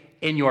faith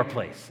in your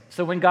place.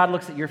 So when God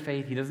looks at your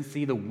faith, he doesn't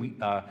see the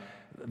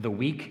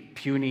weak,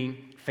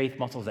 puny faith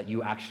muscles that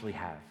you actually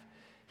have.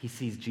 He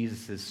sees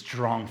Jesus'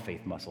 strong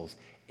faith muscles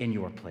in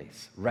your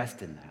place.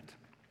 Rest in that.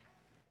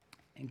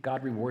 And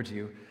God rewards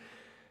you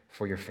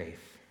for your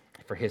faith,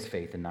 for his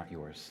faith and not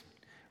yours.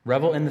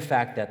 Revel in the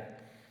fact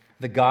that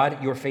the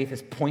God your faith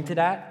is pointed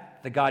at,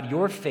 the God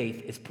your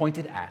faith is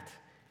pointed at,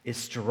 is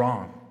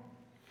strong.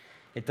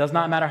 It does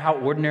not matter how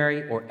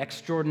ordinary or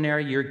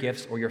extraordinary your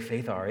gifts or your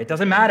faith are. It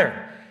doesn't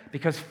matter,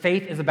 because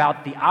faith is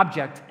about the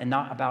object and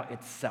not about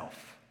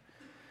itself.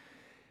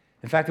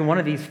 In fact, in one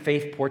of these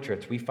faith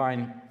portraits, we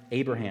find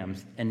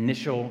Abraham's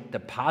initial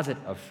deposit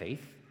of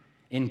faith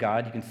in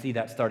God. You can see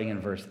that starting in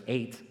verse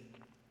 8.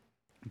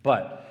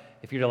 But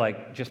if you're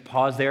to just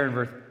pause there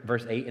in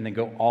verse 8 and then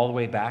go all the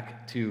way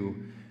back to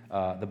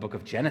the book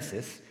of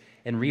Genesis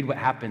and read what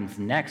happens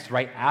next,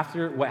 right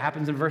after what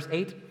happens in verse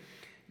 8,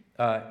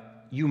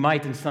 you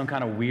might, in some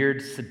kind of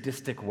weird,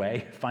 sadistic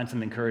way, find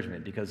some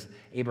encouragement, because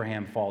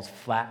Abraham falls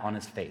flat on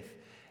his faith.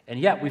 And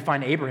yet, we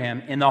find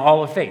Abraham in the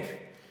hall of faith.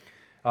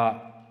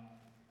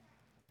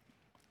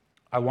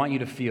 I want you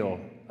to feel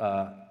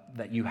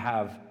that you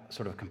have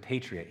sort of a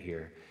compatriot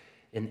here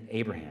in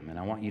Abraham. And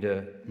I want you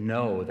to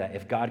know that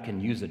if God can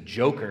use a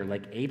joker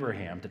like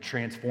Abraham to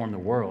transform the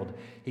world,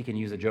 he can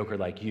use a joker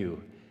like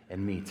you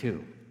and me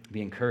too.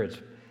 Be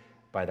encouraged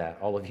by that,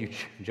 all of you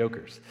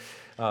jokers.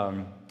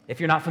 If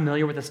you're not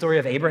familiar with the story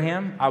of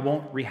Abraham, I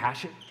won't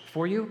rehash it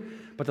for you,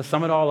 but to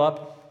sum it all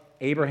up,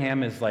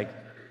 Abraham is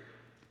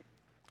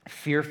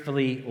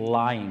fearfully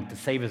lying to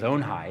save his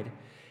own hide,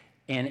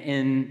 and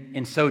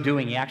in so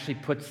doing, he actually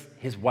puts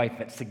his wife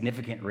at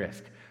significant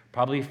risk,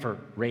 probably for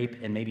rape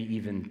and maybe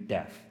even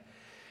death.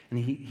 And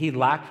he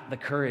lacked the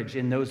courage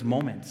in those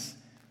moments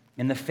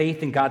and the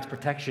faith in God's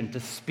protection to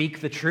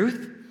speak the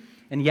truth,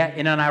 and yet,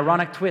 in an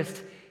ironic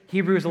twist,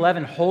 Hebrews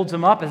 11 holds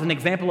him up as an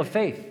example of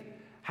faith.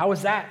 How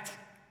is that?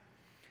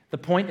 The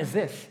point is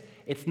this: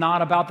 it's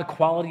not about the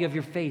quality of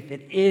your faith.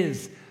 It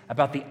is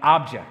about the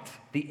object,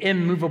 the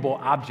immovable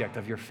object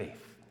of your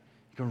faith.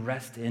 You can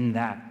rest in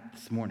that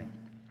this morning.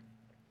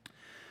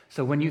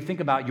 So when you think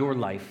about your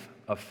life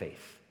of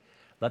faith,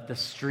 let the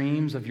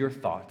streams of your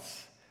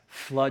thoughts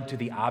flood to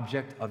the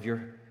object of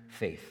your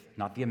faith,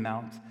 not the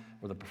amount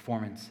or the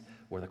performance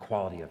or the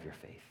quality of your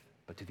faith,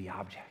 but to the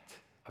object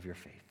of your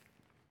faith.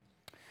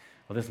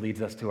 Well, this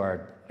leads us to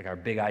our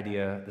big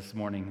idea this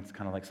morning. It's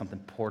kind of like something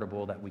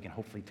portable that we can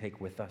hopefully take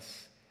with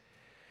us.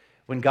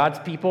 When God's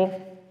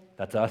people,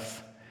 that's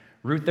us,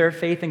 root their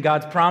faith in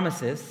God's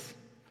promises,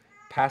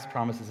 past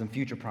promises and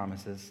future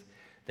promises,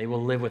 they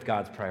will live with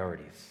God's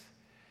priorities.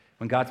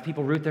 When God's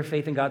people root their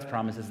faith in God's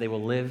promises, they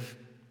will live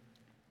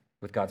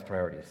with God's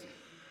priorities.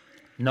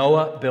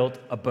 Noah built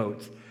a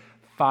boat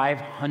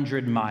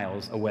 500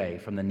 miles away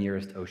from the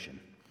nearest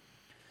ocean.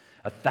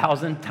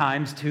 1,000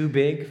 times too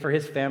big for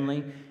his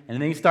family,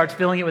 and then he starts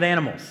filling it with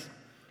animals.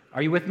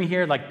 Are you with me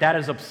here? That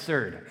is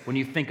absurd when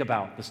you think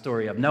about the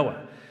story of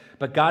Noah.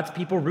 But God's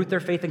people root their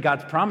faith in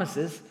God's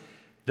promises.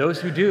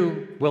 Those who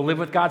do will live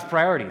with God's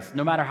priorities,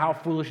 no matter how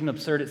foolish and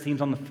absurd it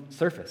seems on the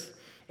surface.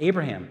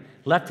 Abraham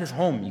left his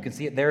home. You can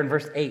see it there in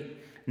verse 8,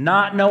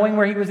 not knowing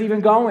where he was even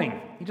going.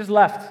 He just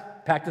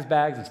left, packed his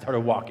bags, and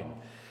started walking.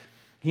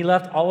 He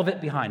left all of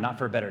it behind, not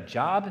for a better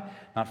job,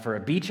 not for a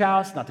beach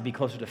house, not to be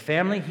closer to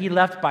family. He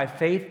left by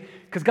faith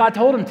because God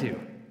told him to.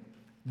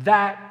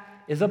 That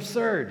is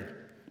absurd.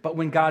 But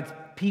when God's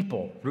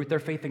people root their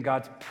faith in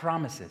God's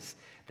promises,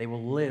 they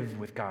will live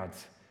with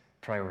God's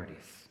priorities.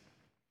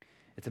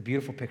 It's a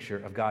beautiful picture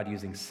of God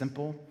using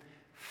simple,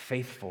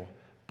 faithful,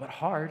 but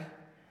hard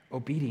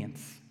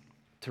obedience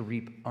to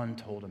reap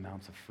untold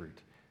amounts of fruit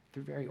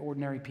through very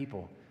ordinary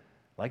people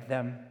like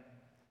them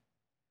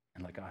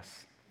and like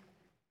us.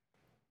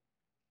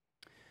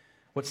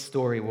 What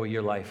story will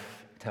your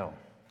life tell?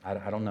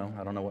 I don't know.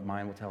 I don't know what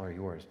mine will tell or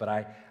yours, but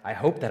I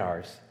hope that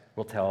ours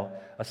will tell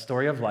a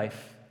story of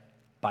life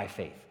by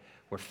faith,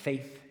 where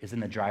faith is in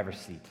the driver's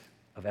seat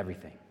of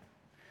everything.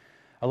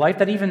 A life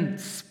that even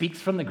speaks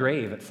from the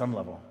grave at some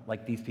level,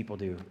 like these people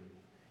do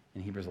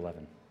in Hebrews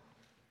 11.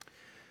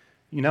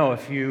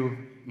 If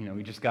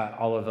we just got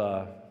all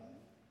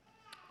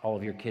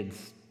of your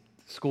kids'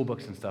 school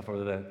books and stuff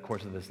over the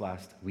course of this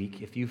last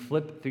week. If you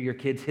flip through your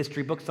kids'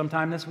 history books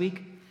sometime this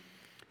week,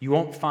 you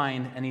won't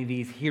find any of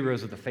these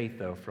heroes of the faith,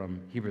 though,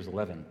 from Hebrews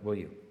 11, will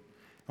you?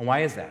 And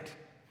why is that?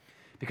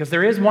 Because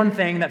there is one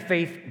thing that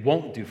faith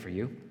won't do for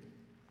you.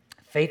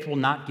 Faith will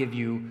not give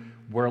you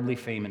worldly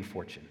fame and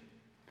fortune.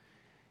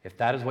 If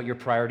that is what your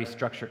priority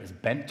structure is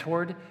bent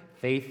toward,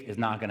 faith is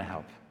not going to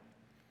help.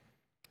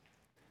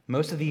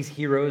 Most of these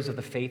heroes of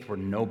the faith were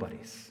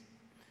nobodies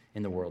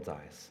in the world's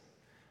eyes.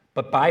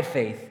 But by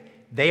faith,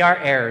 they are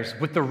heirs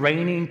with the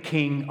reigning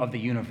King of the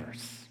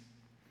universe.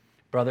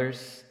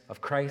 Brothers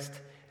of Christ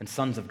and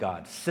sons of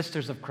God,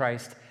 sisters of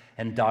Christ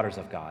and daughters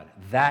of God.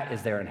 That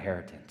is their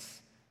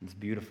inheritance. It's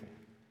beautiful.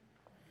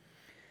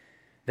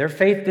 Their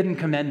faith didn't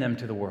commend them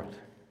to the world.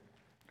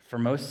 For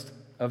most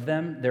of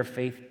them, their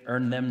faith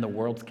earned them the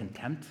world's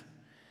contempt.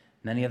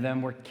 Many of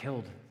them were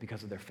killed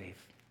because of their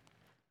faith.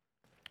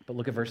 But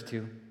look at verse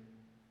 2.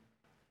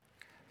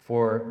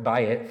 For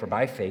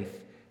by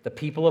faith, the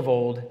people of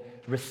old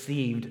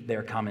received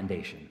their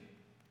commendation.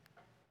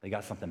 They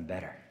got something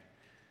better.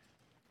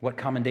 What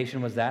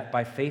commendation was that?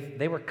 By faith,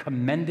 they were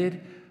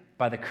commended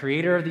by the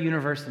creator of the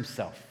universe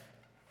himself.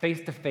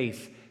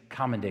 Face-to-face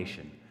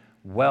commendation.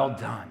 Well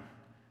done,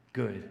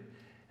 good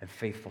and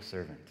faithful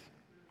servant.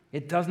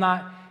 It does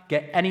not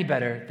get any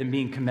better than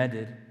being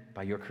commended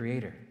by your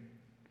creator.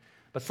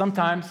 But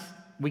sometimes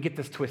we get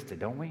this twisted,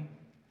 don't we?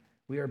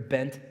 We are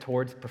bent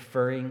towards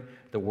preferring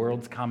the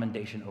world's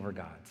commendation over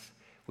God's.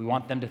 We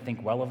want them to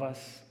think well of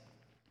us.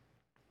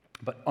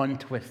 But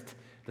untwist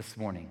this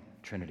morning,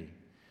 Trinity.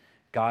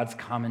 God's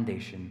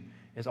commendation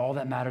is all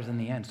that matters in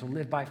the end. So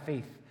live by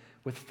faith,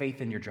 with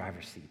faith in your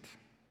driver's seat.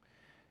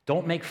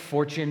 Don't make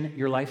fortune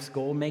your life's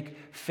goal. Make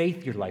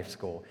faith your life's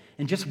goal.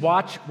 And just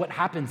watch what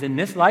happens in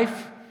this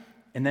life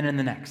and then in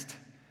the next.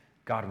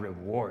 God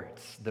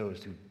rewards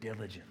those who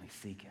diligently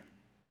seek him.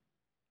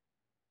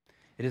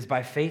 It is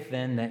by faith,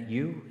 then, that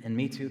you and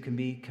me too can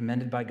be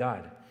commended by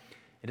God.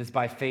 It is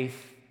by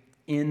faith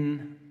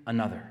in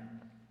another.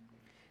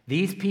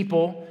 These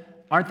people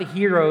aren't the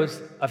heroes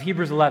of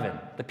Hebrews 11.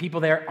 The people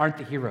there aren't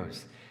the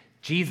heroes.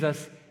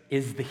 Jesus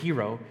is the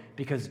hero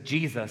because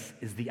Jesus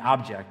is the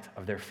object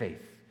of their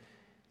faith.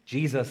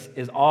 Jesus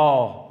is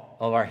all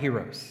of our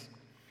heroes.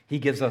 He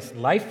gives us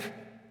life.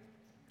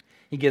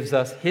 He gives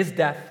us his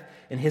death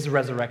and his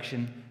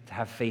resurrection to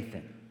have faith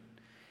in.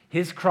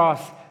 His cross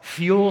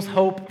fuels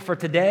hope for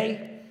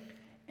today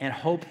and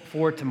hope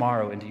for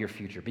tomorrow into your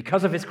future.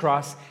 Because of his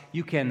cross,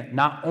 you can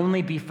not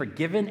only be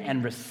forgiven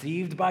and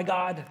received by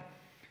God,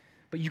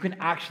 but you can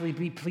actually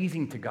be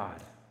pleasing to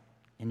God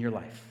in your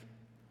life.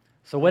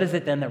 So what is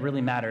it then that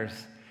really matters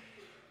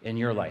in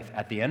your life?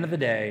 At the end of the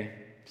day,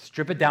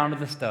 strip it down to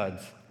the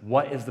studs.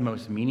 What is the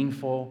most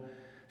meaningful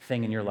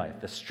thing in your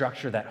life? The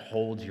structure that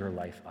holds your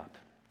life up.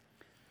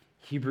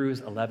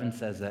 Hebrews 11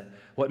 says that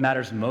what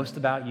matters most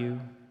about you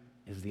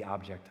is the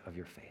object of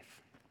your faith.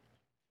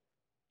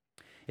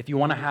 If you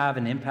want to have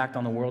an impact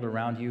on the world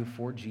around you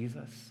for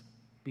Jesus,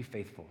 be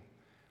faithful.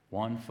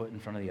 One foot in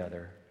front of the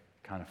other,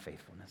 kind of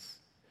faithfulness.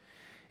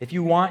 If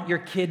you want your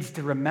kids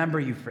to remember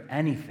you for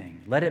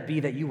anything, let it be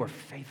that you were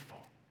faithful.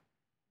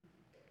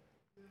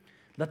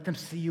 Let them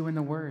see you in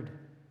the Word.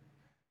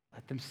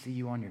 Let them see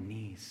you on your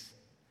knees.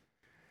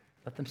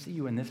 Let them see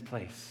you in this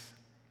place,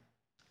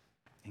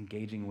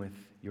 engaging with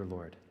your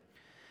Lord.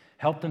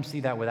 Help them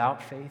see that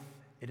without faith,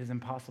 it is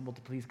impossible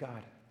to please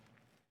God.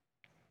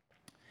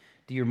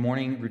 Do your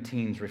morning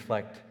routines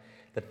reflect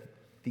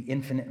the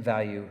infinite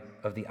value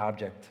of the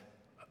object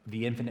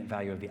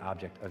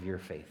of your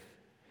faith?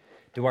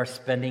 Do our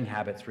spending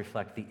habits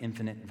reflect the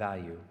infinite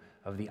value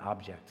of the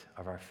object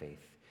of our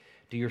faith?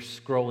 Do your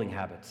scrolling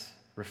habits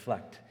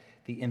reflect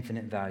the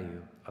infinite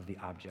value of the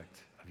object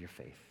of your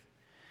faith?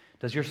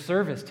 Does your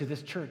service to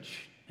this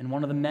church in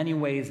one of the many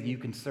ways that you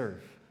can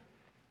serve?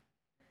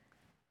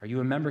 Are you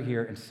a member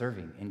here and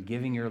serving and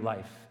giving your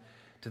life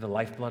to the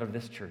lifeblood of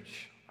this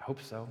church? I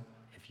hope so.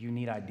 If you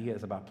need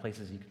ideas about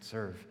places you could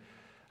serve,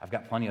 I've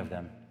got plenty of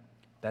them.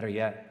 Better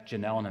yet,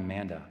 Janelle and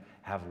Amanda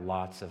have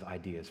lots of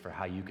ideas for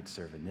how you could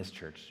serve in this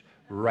church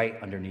right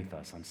underneath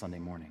us on Sunday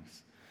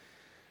mornings.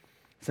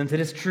 Since it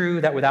is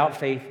true that without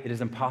faith, it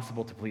is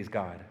impossible to please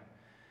God,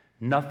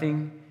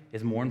 nothing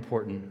is more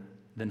important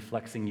than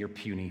flexing your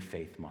puny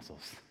faith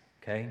muscles,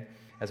 okay?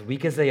 As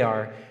weak as they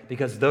are,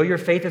 because though your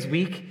faith is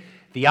weak,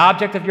 the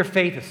object of your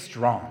faith is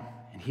strong,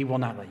 and he will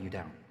not let you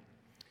down.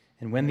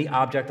 And when the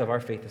object of our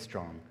faith is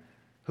strong,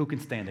 who can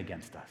stand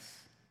against us?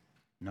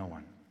 No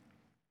one.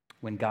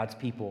 When God's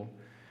people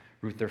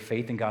root their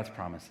faith in God's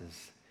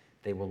promises,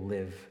 they will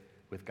live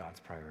with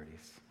God's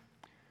priorities.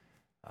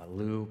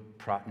 Lou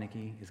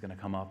Protnicki is going to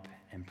come up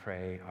and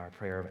pray our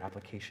prayer of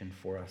application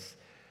for us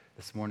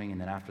this morning.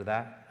 And then after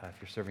that, if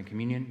you're serving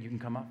communion, you can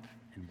come up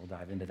and we'll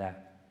dive into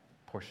that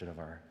portion of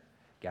our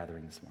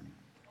gathering this morning.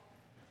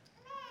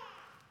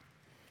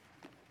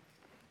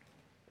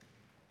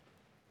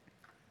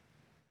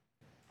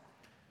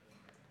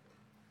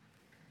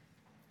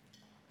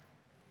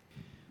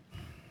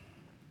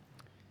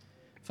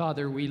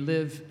 Father, we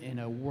live in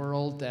a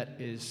world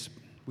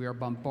we are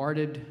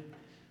bombarded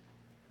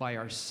by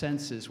our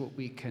senses, what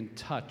we can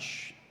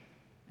touch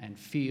and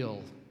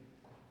feel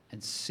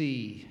and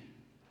see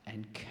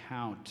and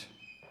count.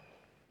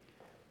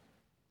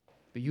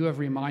 But you have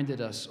reminded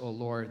us, O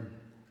Lord,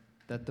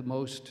 that the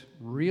most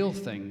real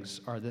things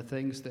are the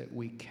things that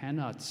we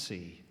cannot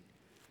see,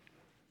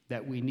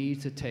 that we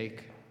need to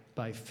take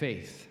by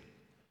faith.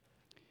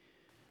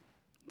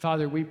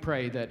 Father, we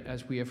pray that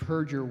as we have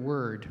heard your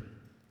word,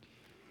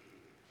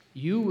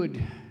 you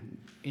would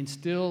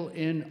instill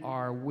in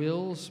our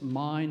wills,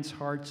 minds,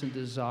 hearts, and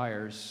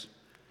desires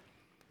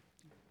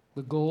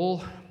the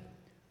goal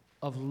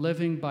of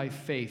living by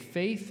faith.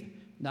 Faith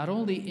not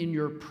only in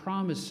your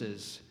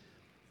promises,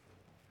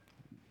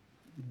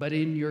 but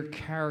in your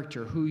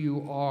character, who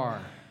you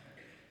are.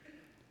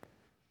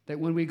 That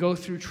when we go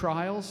through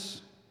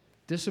trials,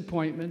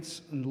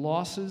 disappointments, and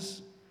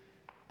losses,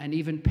 and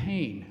even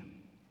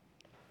pain,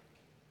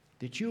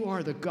 that you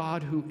are the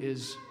God who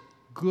is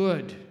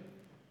good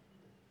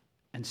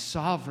and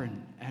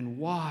sovereign and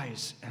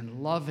wise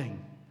and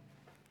loving.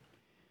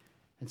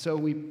 And so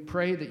we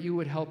pray that you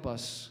would help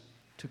us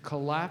to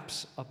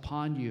collapse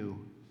upon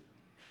you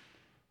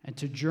and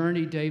to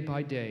journey day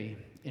by day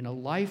in a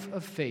life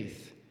of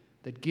faith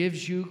that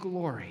gives you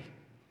glory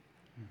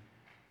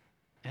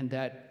and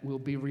that will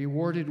be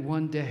rewarded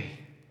one day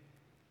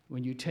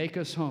when you take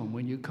us home,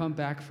 when you come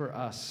back for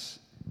us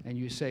and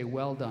you say,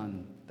 "Well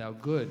done, thou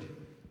good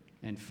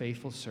and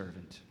faithful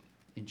servant."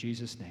 In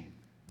Jesus' name,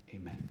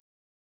 amen.